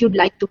things that you'd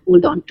like to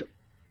hold on to.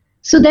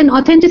 So then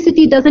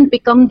authenticity doesn't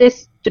become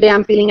this, today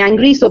I'm feeling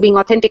angry, so being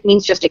authentic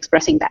means just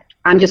expressing that.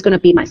 I'm just going to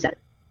be myself.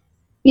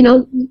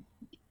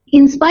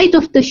 In spite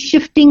of the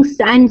shifting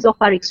sands of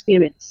our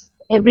experience,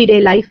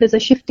 everyday life is a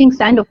shifting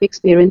sand of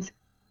experience.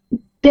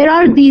 There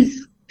are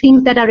these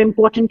things that are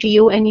important to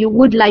you, and you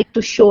would like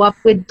to show up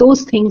with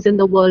those things in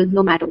the world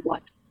no matter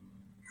what.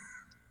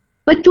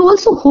 But to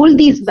also hold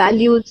these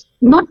values,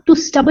 not too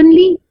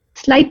stubbornly,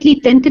 slightly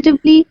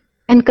tentatively,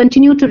 and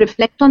continue to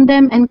reflect on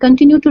them and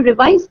continue to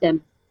revise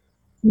them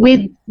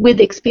with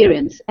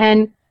experience.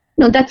 And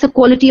that's a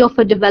quality of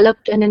a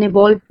developed and an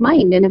evolved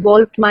mind. An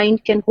evolved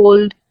mind can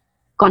hold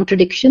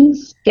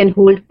contradictions, can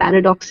hold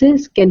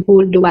paradoxes, can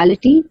hold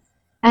duality.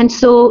 And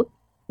so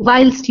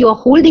whilst you're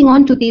holding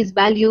on to these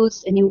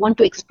values and you want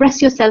to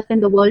express yourself in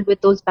the world with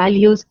those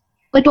values,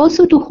 but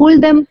also to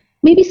hold them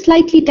maybe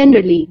slightly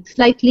tenderly,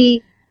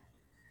 slightly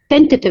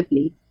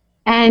tentatively,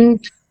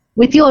 and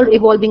with your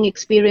evolving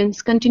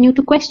experience, continue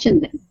to question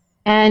them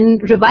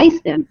and revise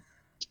them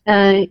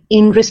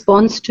in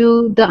response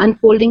to the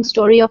unfolding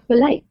story of your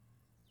life.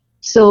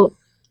 So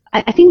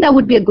I think that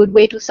would be a good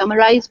way to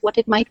summarize what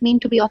it might mean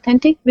to be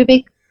authentic.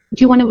 Vivek, do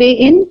you want to weigh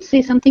in,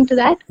 say something to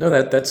that? No,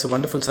 that's a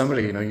wonderful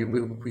summary.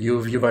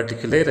 You've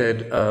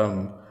articulated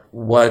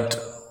what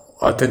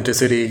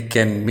authenticity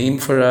can mean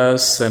for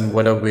us, and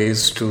what are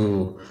ways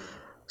to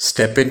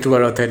step into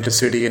our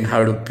authenticity, and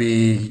how to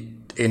be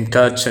in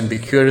touch and be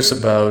curious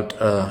about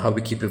how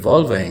we keep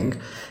evolving,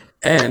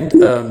 and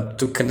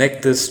to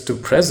connect this to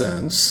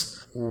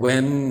presence.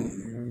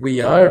 When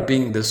we are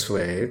being this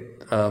way,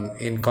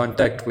 in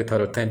contact with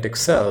our authentic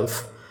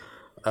self,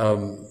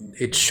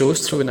 it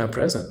shows through in our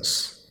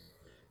presence,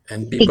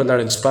 and people are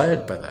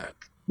inspired by that.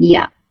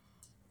 Yeah.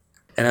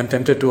 And I'm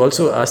tempted to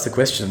also ask the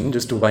question,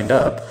 just to wind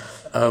up,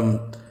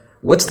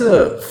 what's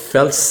the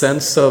felt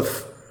sense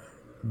of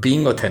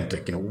being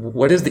authentic?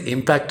 What is the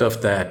impact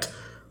of that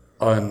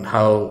on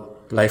how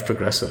life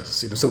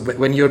progresses? So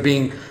when you're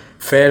being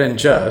fair and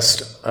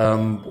just,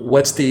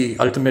 what's the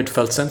ultimate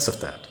felt sense of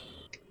that?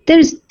 There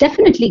is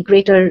definitely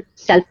greater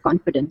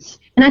self-confidence.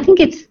 And I think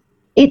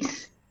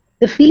it's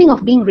the feeling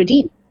of being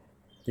redeemed.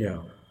 Yeah.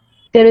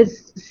 There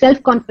is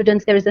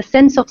self-confidence. There is a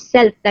sense of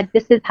self that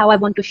this is how I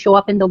want to show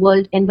up in the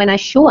world. And when I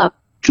show up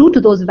true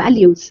to those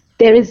values,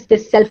 there is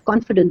this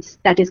self-confidence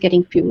that is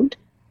getting fueled.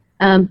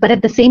 But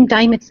at the same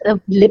time, it's a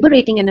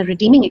liberating and a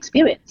redeeming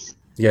experience.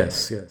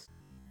 Yes.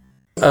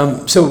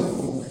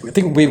 So I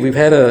think we've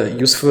had a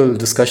useful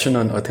discussion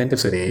on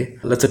authenticity.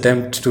 Let's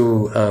attempt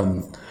to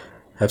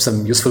have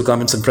some useful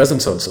comments on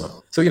presence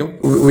also. So,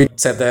 we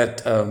said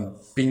that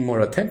being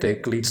more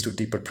authentic leads to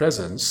deeper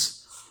presence.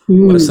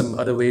 What are some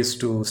other ways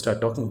to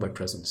start talking about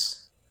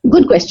presence?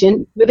 Good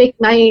question. Vivek,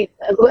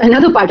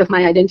 another part of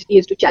my identity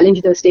is to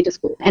challenge the status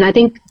quo. And I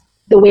think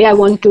the way I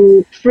want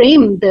to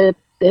frame the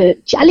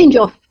challenge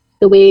of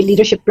the way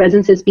leadership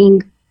presence is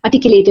being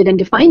articulated and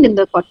defined in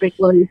the corporate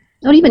world,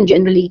 or even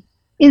generally,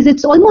 is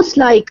it's almost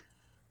like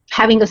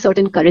having a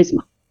certain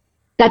charisma.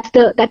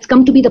 that's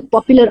come to be the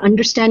popular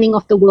understanding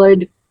of the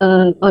word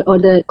or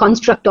the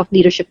construct of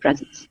leadership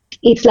presence.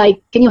 It's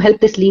like, can you help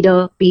this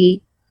leader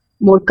be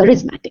more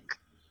charismatic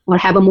or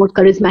have a more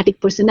charismatic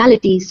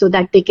personality so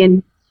that they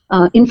can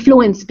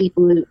influence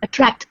people,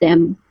 attract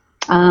them,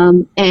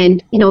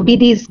 and be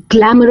these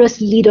glamorous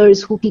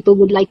leaders who people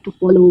would like to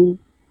follow.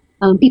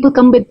 People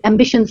come with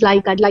ambitions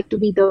like, I'd like to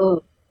be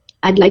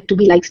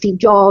like Steve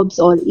Jobs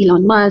or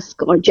Elon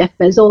Musk or Jeff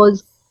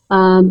Bezos.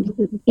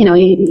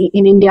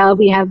 In India,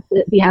 we have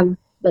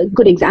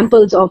good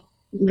examples of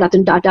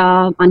Ratan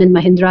Tata, Anand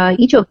Mahindra,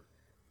 each of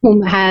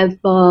whom have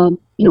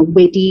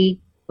weighty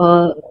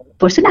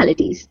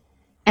personalities.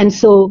 And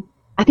so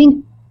I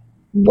think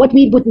what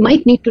we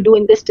might need to do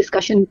in this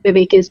discussion,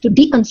 Vivek, is to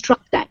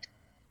deconstruct that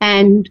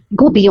and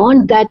go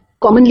beyond that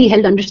commonly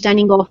held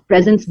understanding of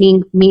presence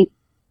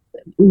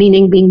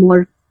meaning being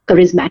more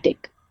charismatic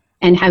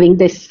and having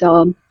this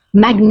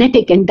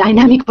magnetic and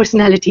dynamic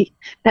personality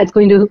that's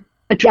going to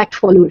attract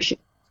followership.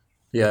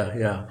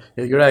 Yeah,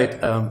 you're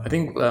right. I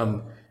think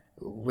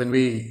when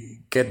we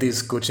get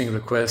these coaching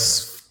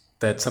requests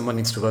that someone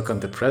needs to work on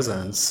the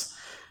presence,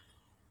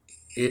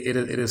 it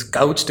is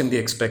couched in the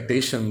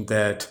expectation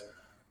that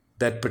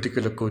that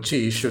particular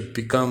coachee should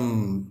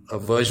become a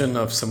version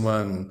of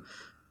someone,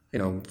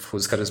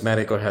 who's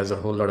charismatic or has a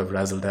whole lot of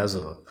razzle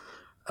dazzle.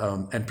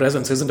 And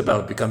presence isn't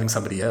about becoming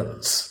somebody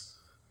else.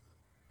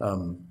 I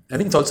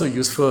think it's also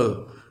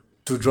useful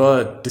to draw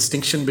a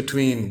distinction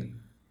between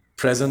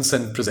presence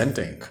and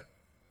presenting.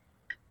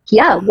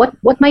 Yeah,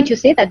 what might you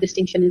say that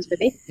distinction is,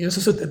 Vivek?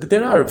 So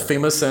there are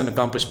famous and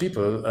accomplished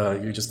people.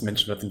 You just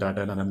mentioned Ratan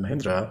Tata and Anand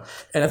Mahindra,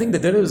 and I think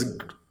that there is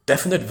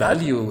definite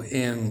value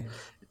in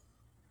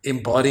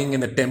embodying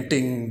and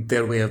attempting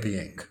their way of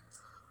being,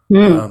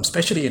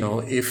 especially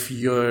if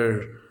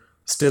you're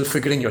still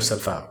figuring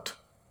yourself out.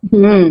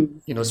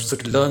 So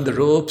to learn the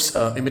ropes,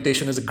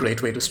 imitation is a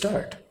great way to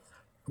start.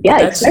 Yeah,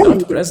 but that's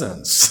not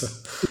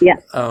presence. Yeah,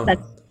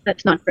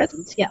 that's not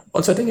presence. Yeah.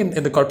 Also, I think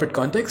in the corporate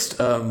context,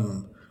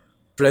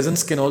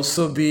 presence can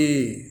also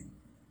be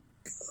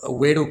a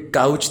way to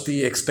couch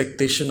the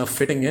expectation of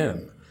fitting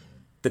in,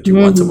 that you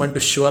want someone to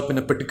show up in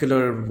a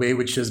particular way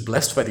which is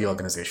blessed by the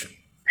organization,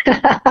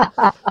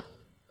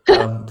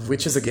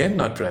 which is again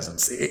not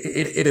presence.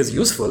 It is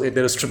useful.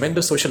 There is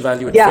tremendous social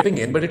value in fitting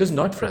in, but it is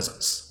not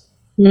presence.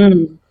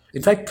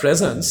 In fact,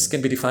 presence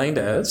can be defined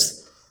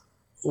as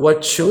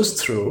what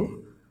shows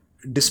through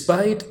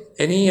despite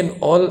any and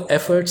all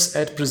efforts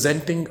at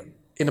presenting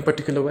in a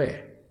particular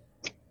way.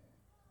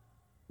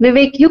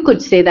 Vivek, you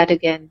could say that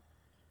again.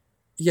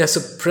 Yeah, so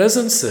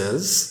presence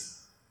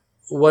is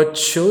what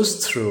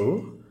shows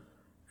through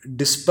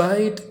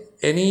despite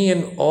any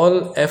and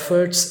all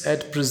efforts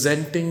at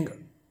presenting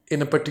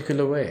in a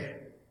particular way.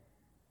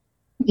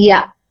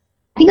 Yeah.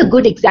 I think a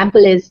good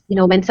example is,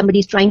 when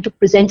somebody's trying to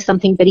present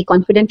something very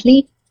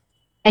confidently,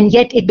 and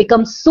yet it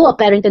becomes so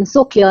apparent and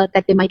so clear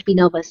that they might be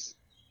nervous.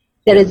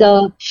 There is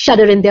a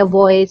shudder in their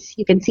voice.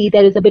 You can see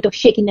there is a bit of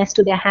shakiness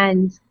to their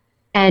hands.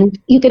 And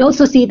you can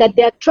also see that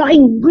they are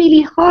trying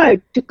really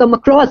hard to come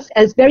across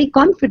as very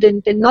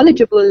confident and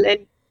knowledgeable.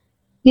 And,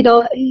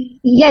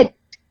 yet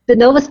the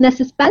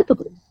nervousness is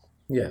palpable.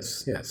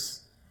 Yes.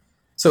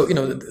 So,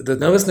 the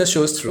nervousness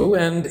shows through.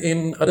 And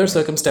in other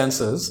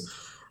circumstances,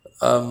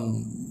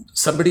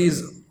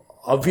 somebody's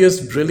obvious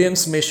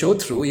brilliance may show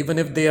through, even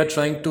if they are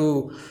trying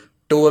to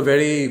toe a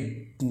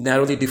very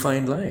narrowly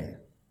defined line.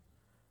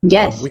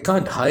 Yes. We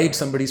can't hide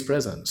somebody's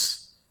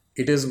presence.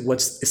 It is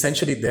what's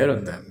essentially there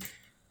on them.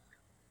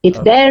 It's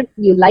there.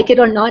 You like it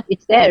or not,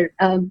 it's there.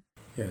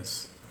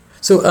 Yes.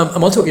 So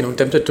I'm also,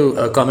 tempted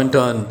to comment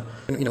on,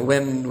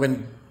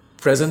 when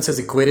presence is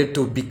equated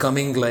to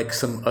becoming like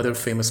some other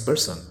famous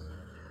person.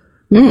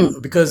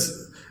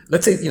 Because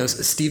let's say,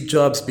 Steve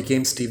Jobs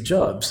became Steve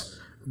Jobs,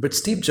 but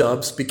Steve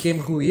Jobs became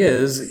who he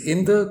is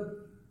in the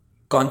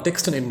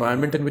context and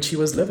environment in which he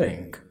was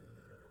living.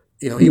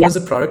 He was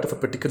a product of a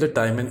particular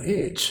time and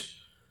age.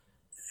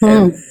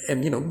 And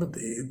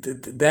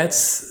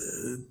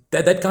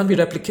that can't be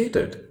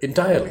replicated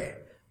entirely.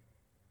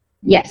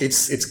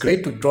 Yes. It's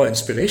great to draw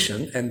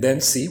inspiration and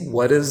then see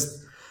what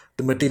is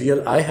the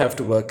material I have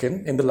to work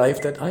in the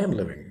life that I am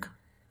living.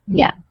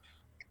 Yeah.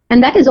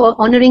 And that is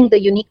honoring the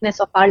uniqueness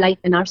of our life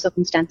and our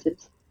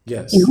circumstances.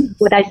 Yes.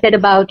 What I said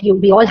about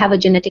we all have a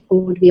genetic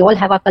code, we all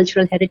have our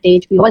cultural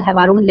heritage, we all have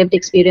our own lived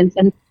experience,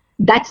 and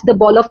that's the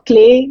ball of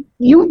clay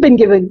you've been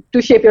given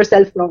to shape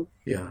yourself from.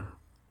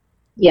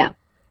 Yeah.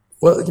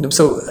 Well,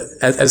 so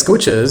as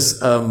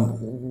coaches,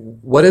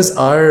 what is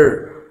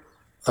our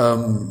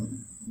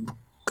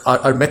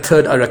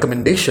method, our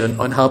recommendation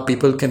on how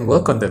people can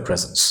work on their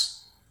presence?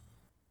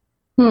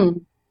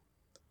 And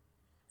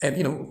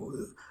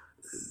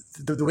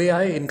the way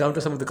I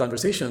encounter some of the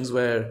conversations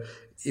where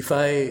if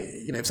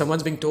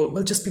someone's being told,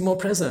 well, just be more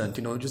present,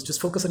 just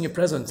focus on your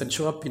presence and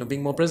show up,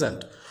 being more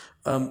present.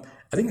 I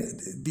think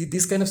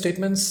these kind of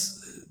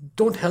statements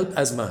don't help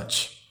as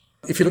much.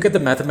 If you look at the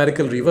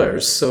mathematical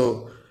reverse,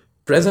 so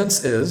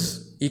presence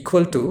is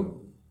equal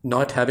to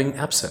not having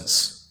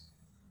absence.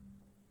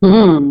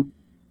 And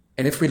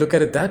And if we look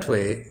at it that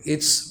way,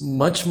 it's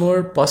much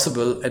more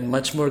possible and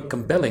much more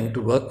compelling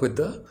to work with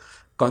the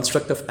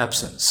construct of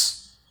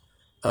absence.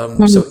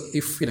 So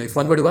if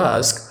one were to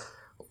ask,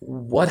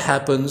 what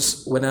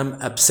happens when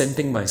I'm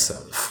absenting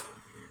myself?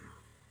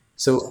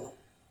 So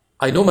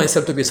I know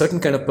myself to be a certain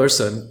kind of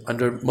person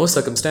under most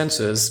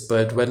circumstances,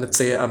 but when, let's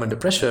say, I'm under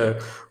pressure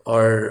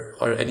or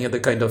any other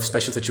kind of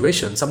special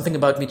situation, something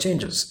about me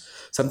changes.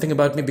 Something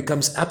about me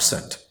becomes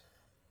absent.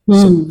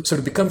 So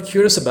to become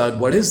curious about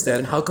what is that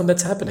and how come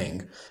that's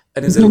happening,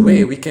 and is there a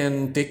way we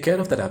can take care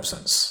of that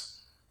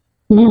absence?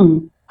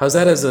 How's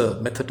that as a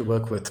method to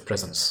work with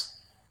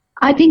presence?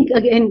 I think,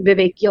 again,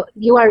 Vivek,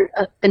 you are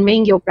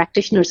conveying your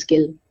practitioner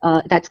skill.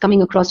 That's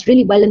coming across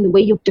really well in the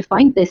way you've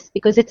defined this,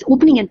 because it's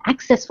opening an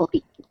access for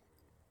people.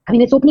 I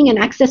mean, it's opening an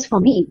access for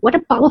me. What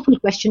a powerful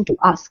question to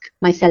ask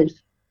myself.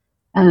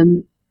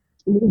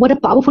 What a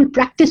powerful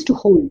practice to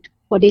hold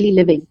for daily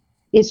living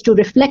is to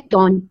reflect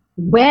on,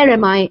 where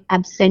am I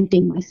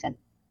absenting myself?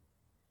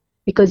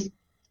 Because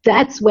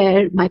that's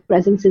where my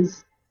presence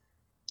is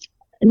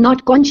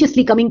not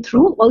consciously coming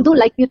through, although,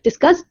 like we've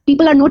discussed,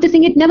 people are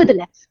noticing it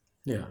nevertheless.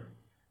 Yeah.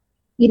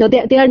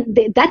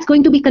 That's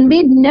going to be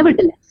conveyed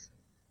nevertheless.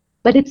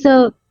 But it's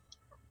the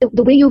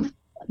way you've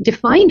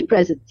defined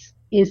presence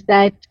is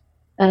that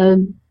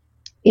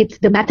it's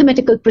the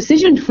mathematical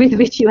precision with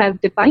which you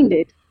have defined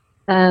it,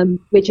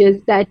 which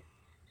is that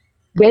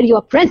where you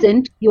are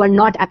present, you are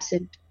not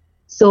absent.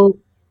 So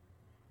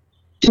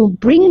to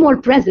bring more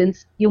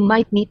presence, you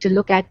might need to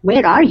look at,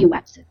 where are you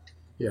absent?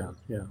 Yeah.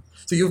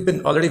 So you've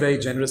been already very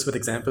generous with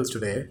examples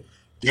today.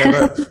 Do you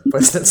have a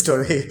personal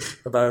story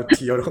about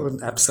your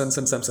own absence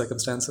in some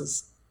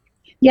circumstances?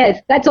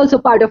 Yes, that's also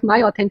part of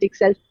my authentic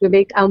self,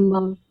 Vivek.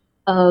 I'm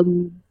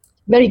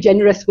very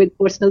generous with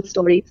personal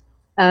stories.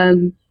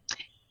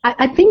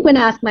 I think when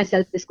I ask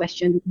myself this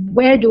question,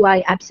 where do I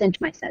absent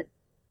myself?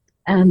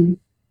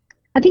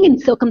 I think in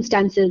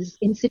circumstances,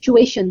 in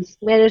situations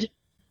where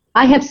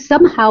I have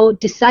somehow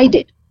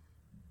decided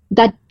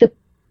that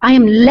I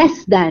am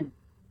less than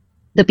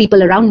the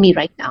people around me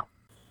right now.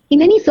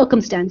 In any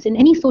circumstance, in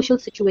any social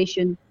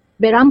situation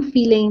where I'm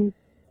feeling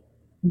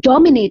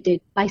dominated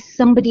by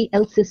somebody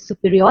else's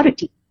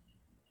superiority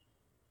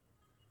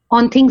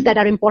on things that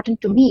are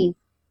important to me,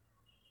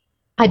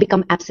 I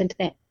become absent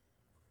there.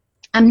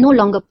 I'm no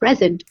longer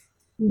present.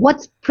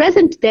 What's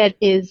present there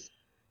is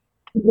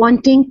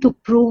wanting to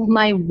prove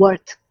my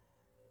worth.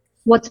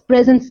 What's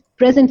present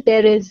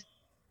there is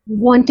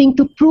wanting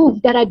to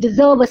prove that I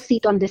deserve a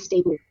seat on this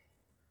table.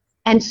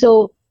 And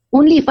so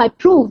only if I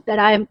prove that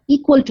I am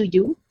equal to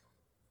you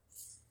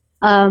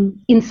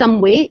in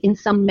some way, in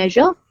some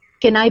measure,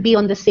 can I be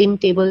on the same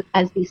table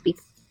as these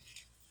people.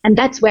 And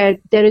that's where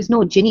there is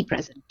no Jinny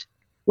present.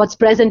 What's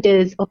present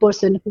is a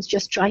person who's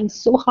just trying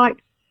so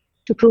hard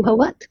to prove her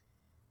worth.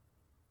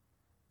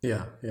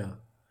 Yeah.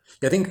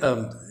 I think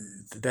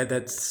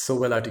that's so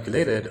well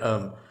articulated.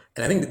 And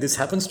I think this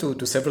happens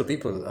to several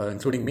people,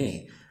 including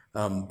me,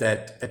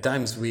 that at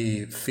times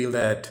we feel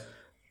that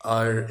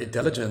our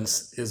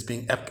intelligence is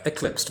being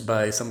eclipsed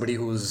by somebody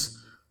who's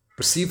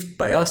perceived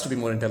by us to be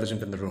more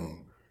intelligent in the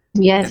room.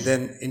 Yes. And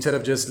then instead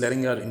of just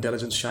letting our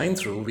intelligence shine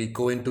through, we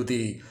go into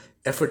the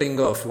efforting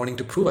of wanting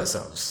to prove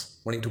ourselves,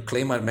 wanting to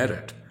claim our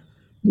merit.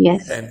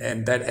 Yes.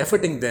 And that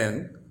efforting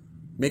then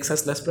makes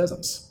us less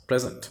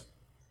present.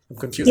 I'm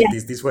confusing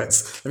these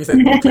words. Let me say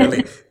it more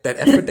clearly. That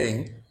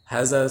efforting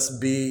has us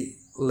be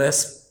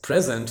less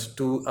present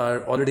to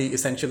our already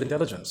essential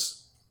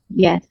intelligence.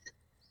 Yes.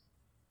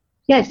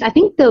 I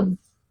think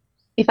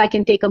if I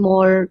can take a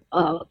more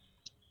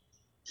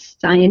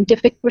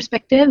scientific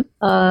perspective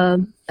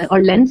or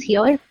lens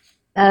here,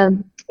 we are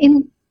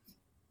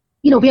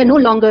no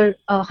longer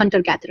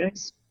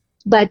hunter-gatherers,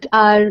 but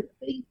our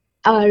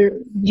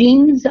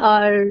genes,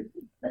 our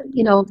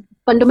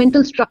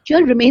fundamental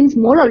structure remains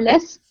more or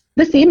less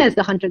the same as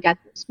the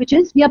hunter-gatherers, which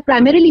is we are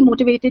primarily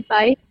motivated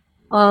by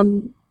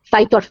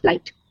fight or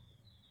flight.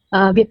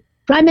 We're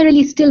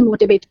primarily still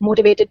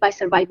motivated by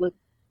survival.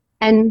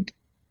 And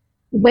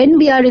when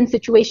we are in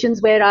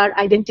situations where our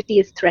identity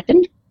is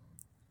threatened,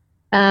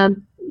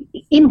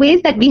 in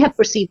ways that we have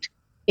perceived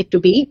it to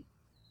be,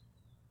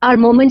 are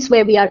moments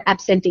where we are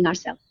absenting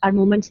ourselves, are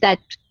moments that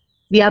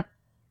we are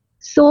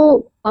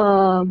so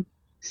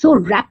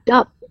wrapped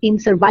up in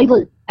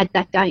survival at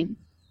that time,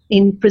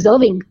 in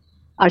preserving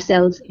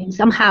ourselves, in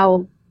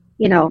somehow,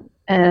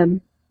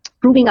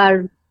 proving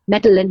our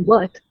mettle and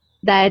worth,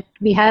 that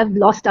we have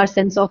lost our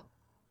sense of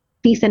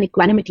peace and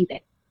equanimity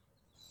there.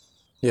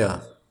 Yeah.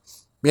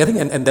 I think,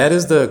 and that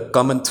is the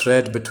common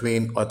thread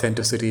between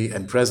authenticity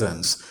and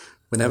presence.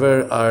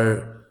 Whenever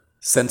our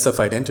sense of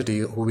identity,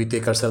 who we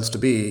take ourselves to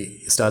be,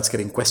 starts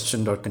getting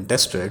questioned or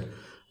contested,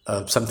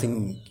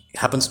 something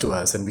happens to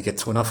us and we get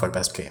thrown off our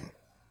best game.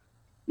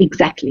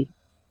 Exactly.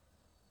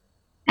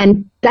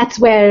 And that's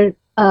where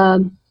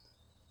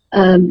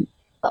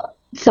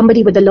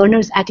somebody with a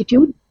learner's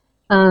attitude,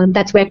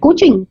 that's where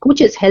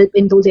coaches help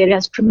in those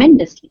areas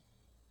tremendously.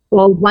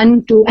 For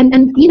one to,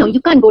 and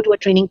you can't go to a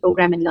training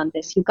program and learn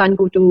this. You can't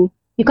go to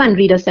You can't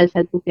read a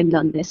self-help book and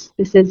learn this.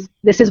 This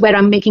is where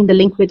I'm making the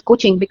link with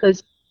coaching,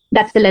 because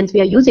that's the lens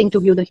we are using to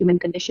view the human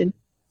condition.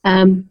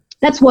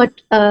 That's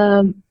what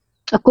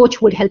a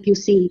coach would help you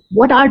see.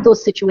 What are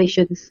those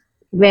situations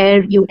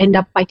where you end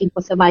up fighting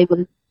for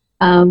survival,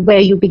 where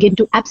you begin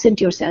to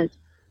absent yourself,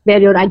 where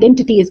your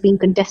identity is being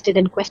contested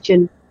and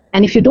questioned.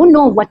 And if you don't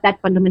know what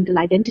that fundamental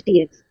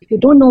identity is, if you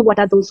don't know what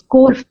are those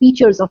core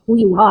features of who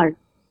you are,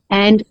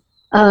 and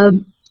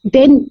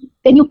then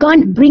you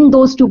can't bring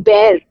those to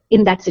bear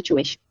in that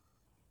situation.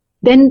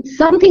 Then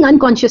something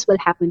unconscious will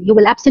happen. You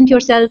will absent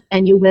yourself,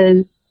 and you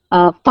will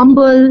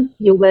fumble.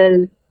 You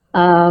will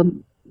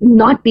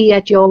not be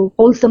at your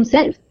wholesome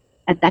self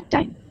at that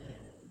time.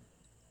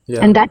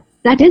 Yeah. And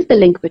that is the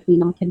link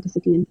between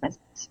authenticity and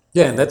presence.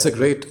 Yeah, and that's a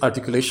great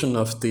articulation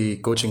of the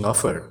coaching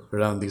offer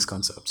around these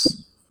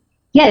concepts.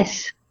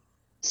 Yes.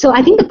 So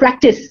I think the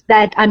practice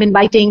that I'm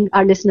inviting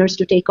our listeners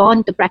to take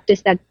on, the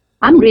practice that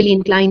I'm really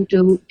inclined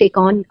to take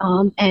on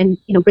and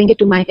bring it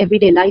to my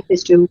everyday life,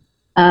 is to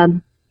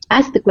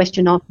ask the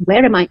question of,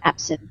 where am I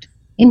absent?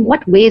 In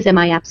what ways am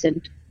I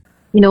absent?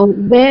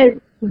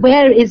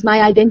 Where is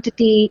my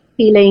identity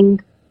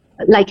feeling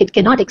like it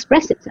cannot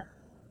express itself?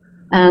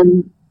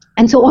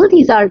 And so all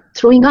these are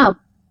throwing up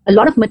a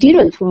lot of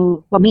material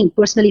for me,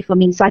 personally for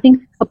me. So I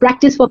think a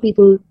practice for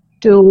people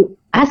to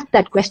ask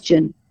that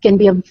question can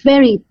be a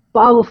very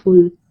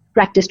powerful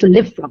practice to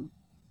live from.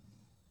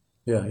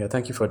 Yeah.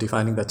 Thank you for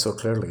defining that so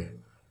clearly.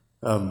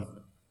 And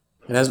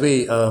as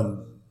we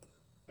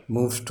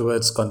move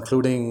towards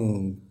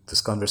concluding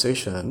this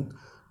conversation,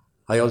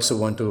 I also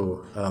want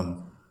to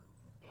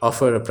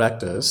offer a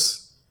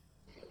practice,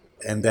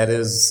 and that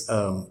is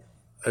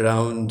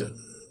around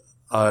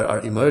our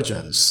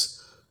emergence.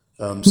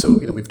 So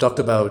we've talked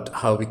about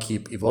how we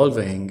keep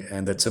evolving,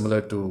 and that's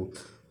similar to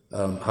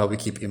how we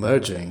keep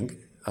emerging.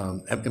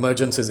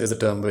 Emergence is a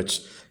term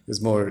which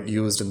is more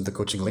used in the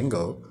coaching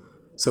lingo.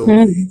 So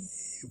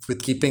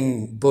with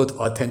keeping both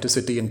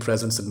authenticity and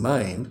presence in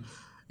mind,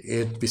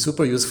 it'd be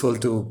super useful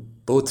to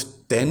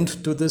both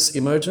tend to this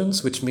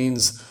emergence, which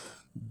means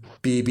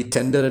be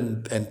tender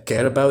and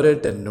care about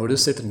it and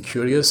notice it and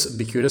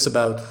be curious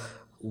about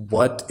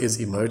what is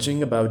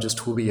emerging about just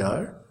who we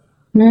are.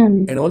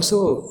 And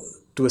also,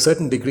 to a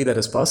certain degree that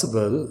is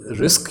possible,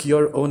 risk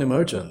your own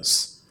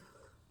emergence.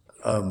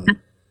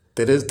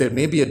 There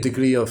may be a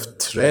degree of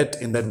threat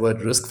in that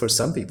word risk for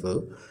some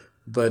people,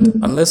 but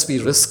unless we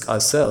risk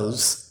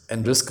ourselves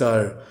and risk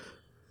our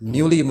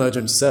newly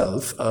emergent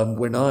self,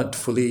 we're not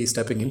fully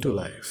stepping into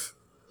life.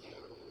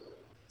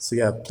 So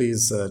yeah,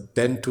 please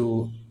tend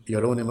to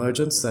your own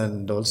emergence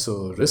and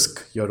also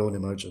risk your own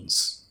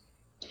emergence.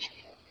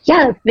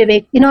 Yeah,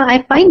 Vivek,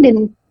 I find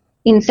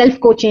in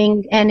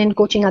self-coaching and in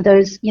coaching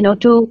others,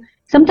 to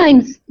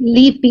sometimes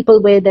leave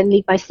people with and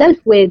leave myself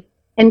with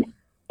an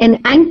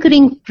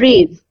anchoring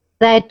phrase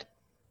that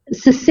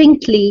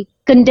succinctly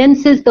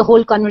condenses the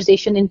whole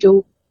conversation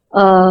into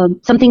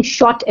something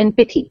short and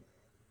pithy.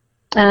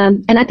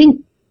 And I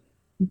think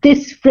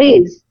this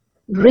phrase,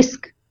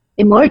 risk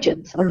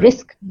emergence or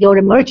risk your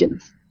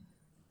emergence,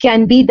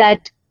 can be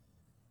that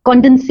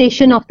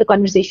condensation of the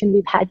conversation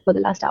we've had for the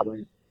last hour.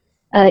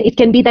 It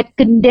can be that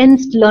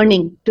condensed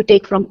learning to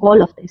take from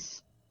all of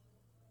this.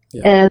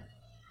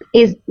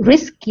 Is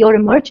risk your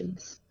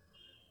emergence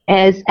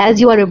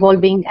as you are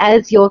evolving,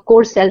 as your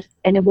core self,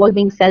 an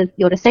evolving self,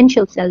 your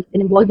essential self,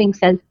 an evolving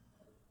self,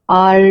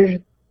 are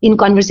in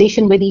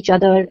conversation with each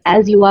other,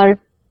 as you are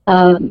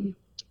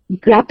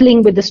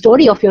grappling with the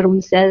story of your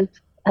own self,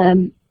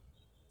 to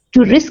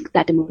risk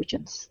that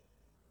emergence.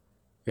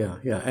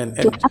 Yeah, and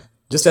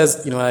just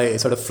as I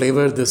sort of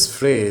flavor this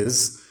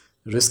phrase,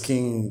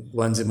 risking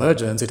one's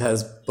emergence, it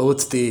has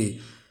both the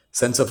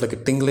sense of like a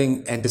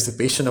tingling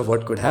anticipation of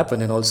what could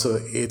happen, and also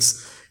it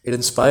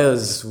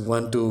inspires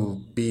one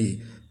to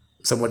be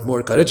somewhat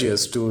more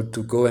courageous to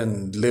go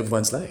and live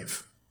one's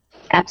life.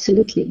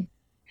 Absolutely.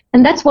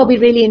 And that's what we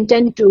really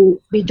intend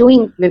to be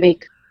doing,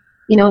 Vivek,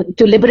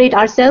 to liberate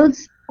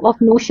ourselves of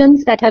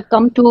notions that have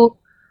come to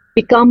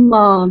become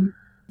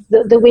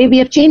the way we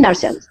have chained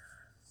ourselves.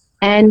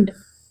 And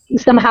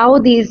somehow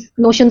these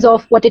notions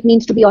of what it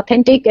means to be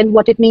authentic and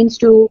what it means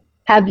to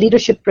have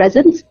leadership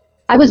presence,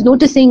 I was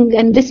noticing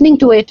and listening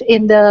to it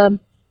in the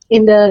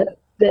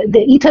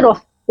ether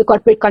of the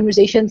corporate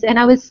conversations, and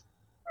I was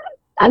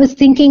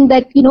thinking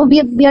that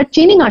we are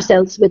chaining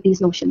ourselves with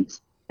these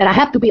notions that I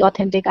have to be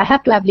authentic, I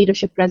have to have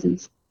leadership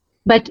presence.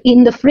 But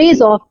in the phrase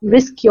of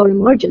risk your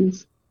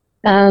emergence,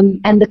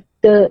 and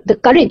the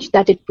courage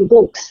that it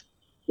provokes,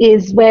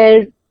 is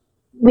where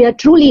we are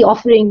truly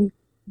offering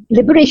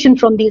liberation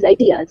from these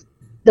ideas,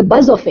 the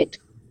buzz of it,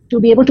 to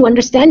be able to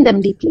understand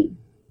them deeply,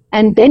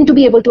 and then to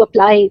be able to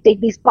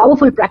take these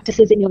powerful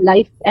practices in your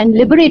life and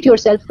liberate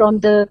yourself from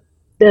the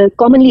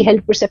commonly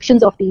held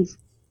perceptions of these.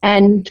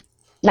 And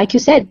like you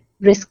said,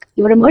 risk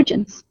your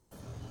emergence.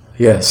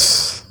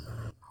 Yes.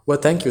 Well,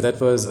 thank you. That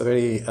was a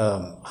very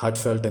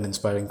heartfelt and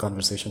inspiring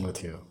conversation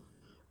with you.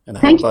 And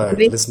I hope our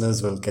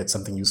listeners will get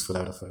something useful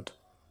out of it.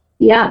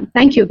 Yeah,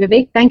 thank you,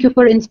 Vivek. Thank you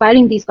for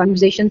inspiring these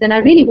conversations. And I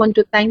really want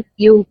to thank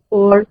you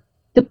for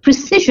the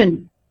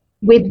precision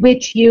with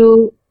which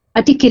you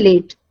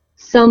articulate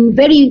some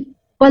very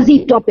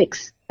fuzzy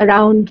topics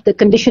around the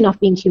condition of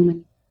being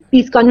human.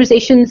 These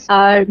conversations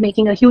are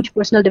making a huge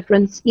personal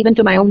difference, even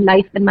to my own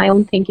life and my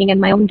own thinking and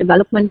my own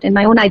development and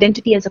my own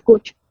identity as a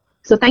coach.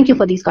 So thank you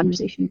for these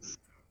conversations.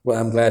 Well,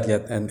 I'm glad, yeah,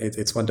 and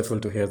it's wonderful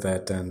to hear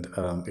that, and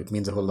it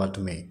means a whole lot to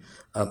me.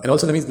 And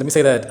also, let me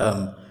say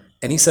that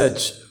any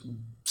such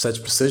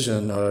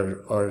precision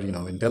or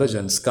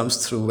intelligence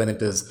comes through when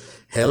it is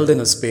held in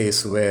a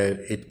space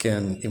where it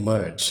can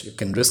emerge, it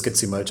can risk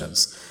its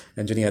emergence.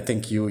 And Jinny, I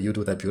think you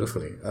do that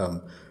beautifully.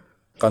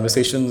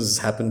 Conversations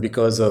happen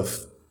because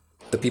of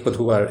the people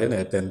who are in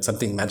it, and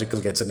something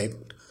magical gets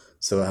enabled.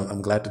 So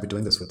I'm glad to be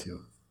doing this with you.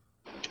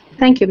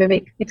 Thank you,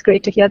 Vivek. It's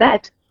great to hear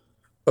that.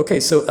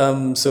 Okay,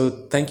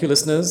 so thank you,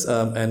 listeners,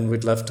 and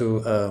we'd love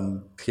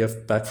to hear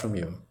back from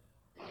you.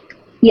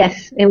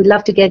 Yes, I would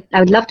love to get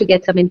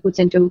some inputs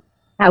into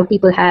how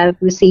people have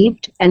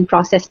received and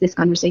processed this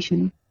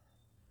conversation.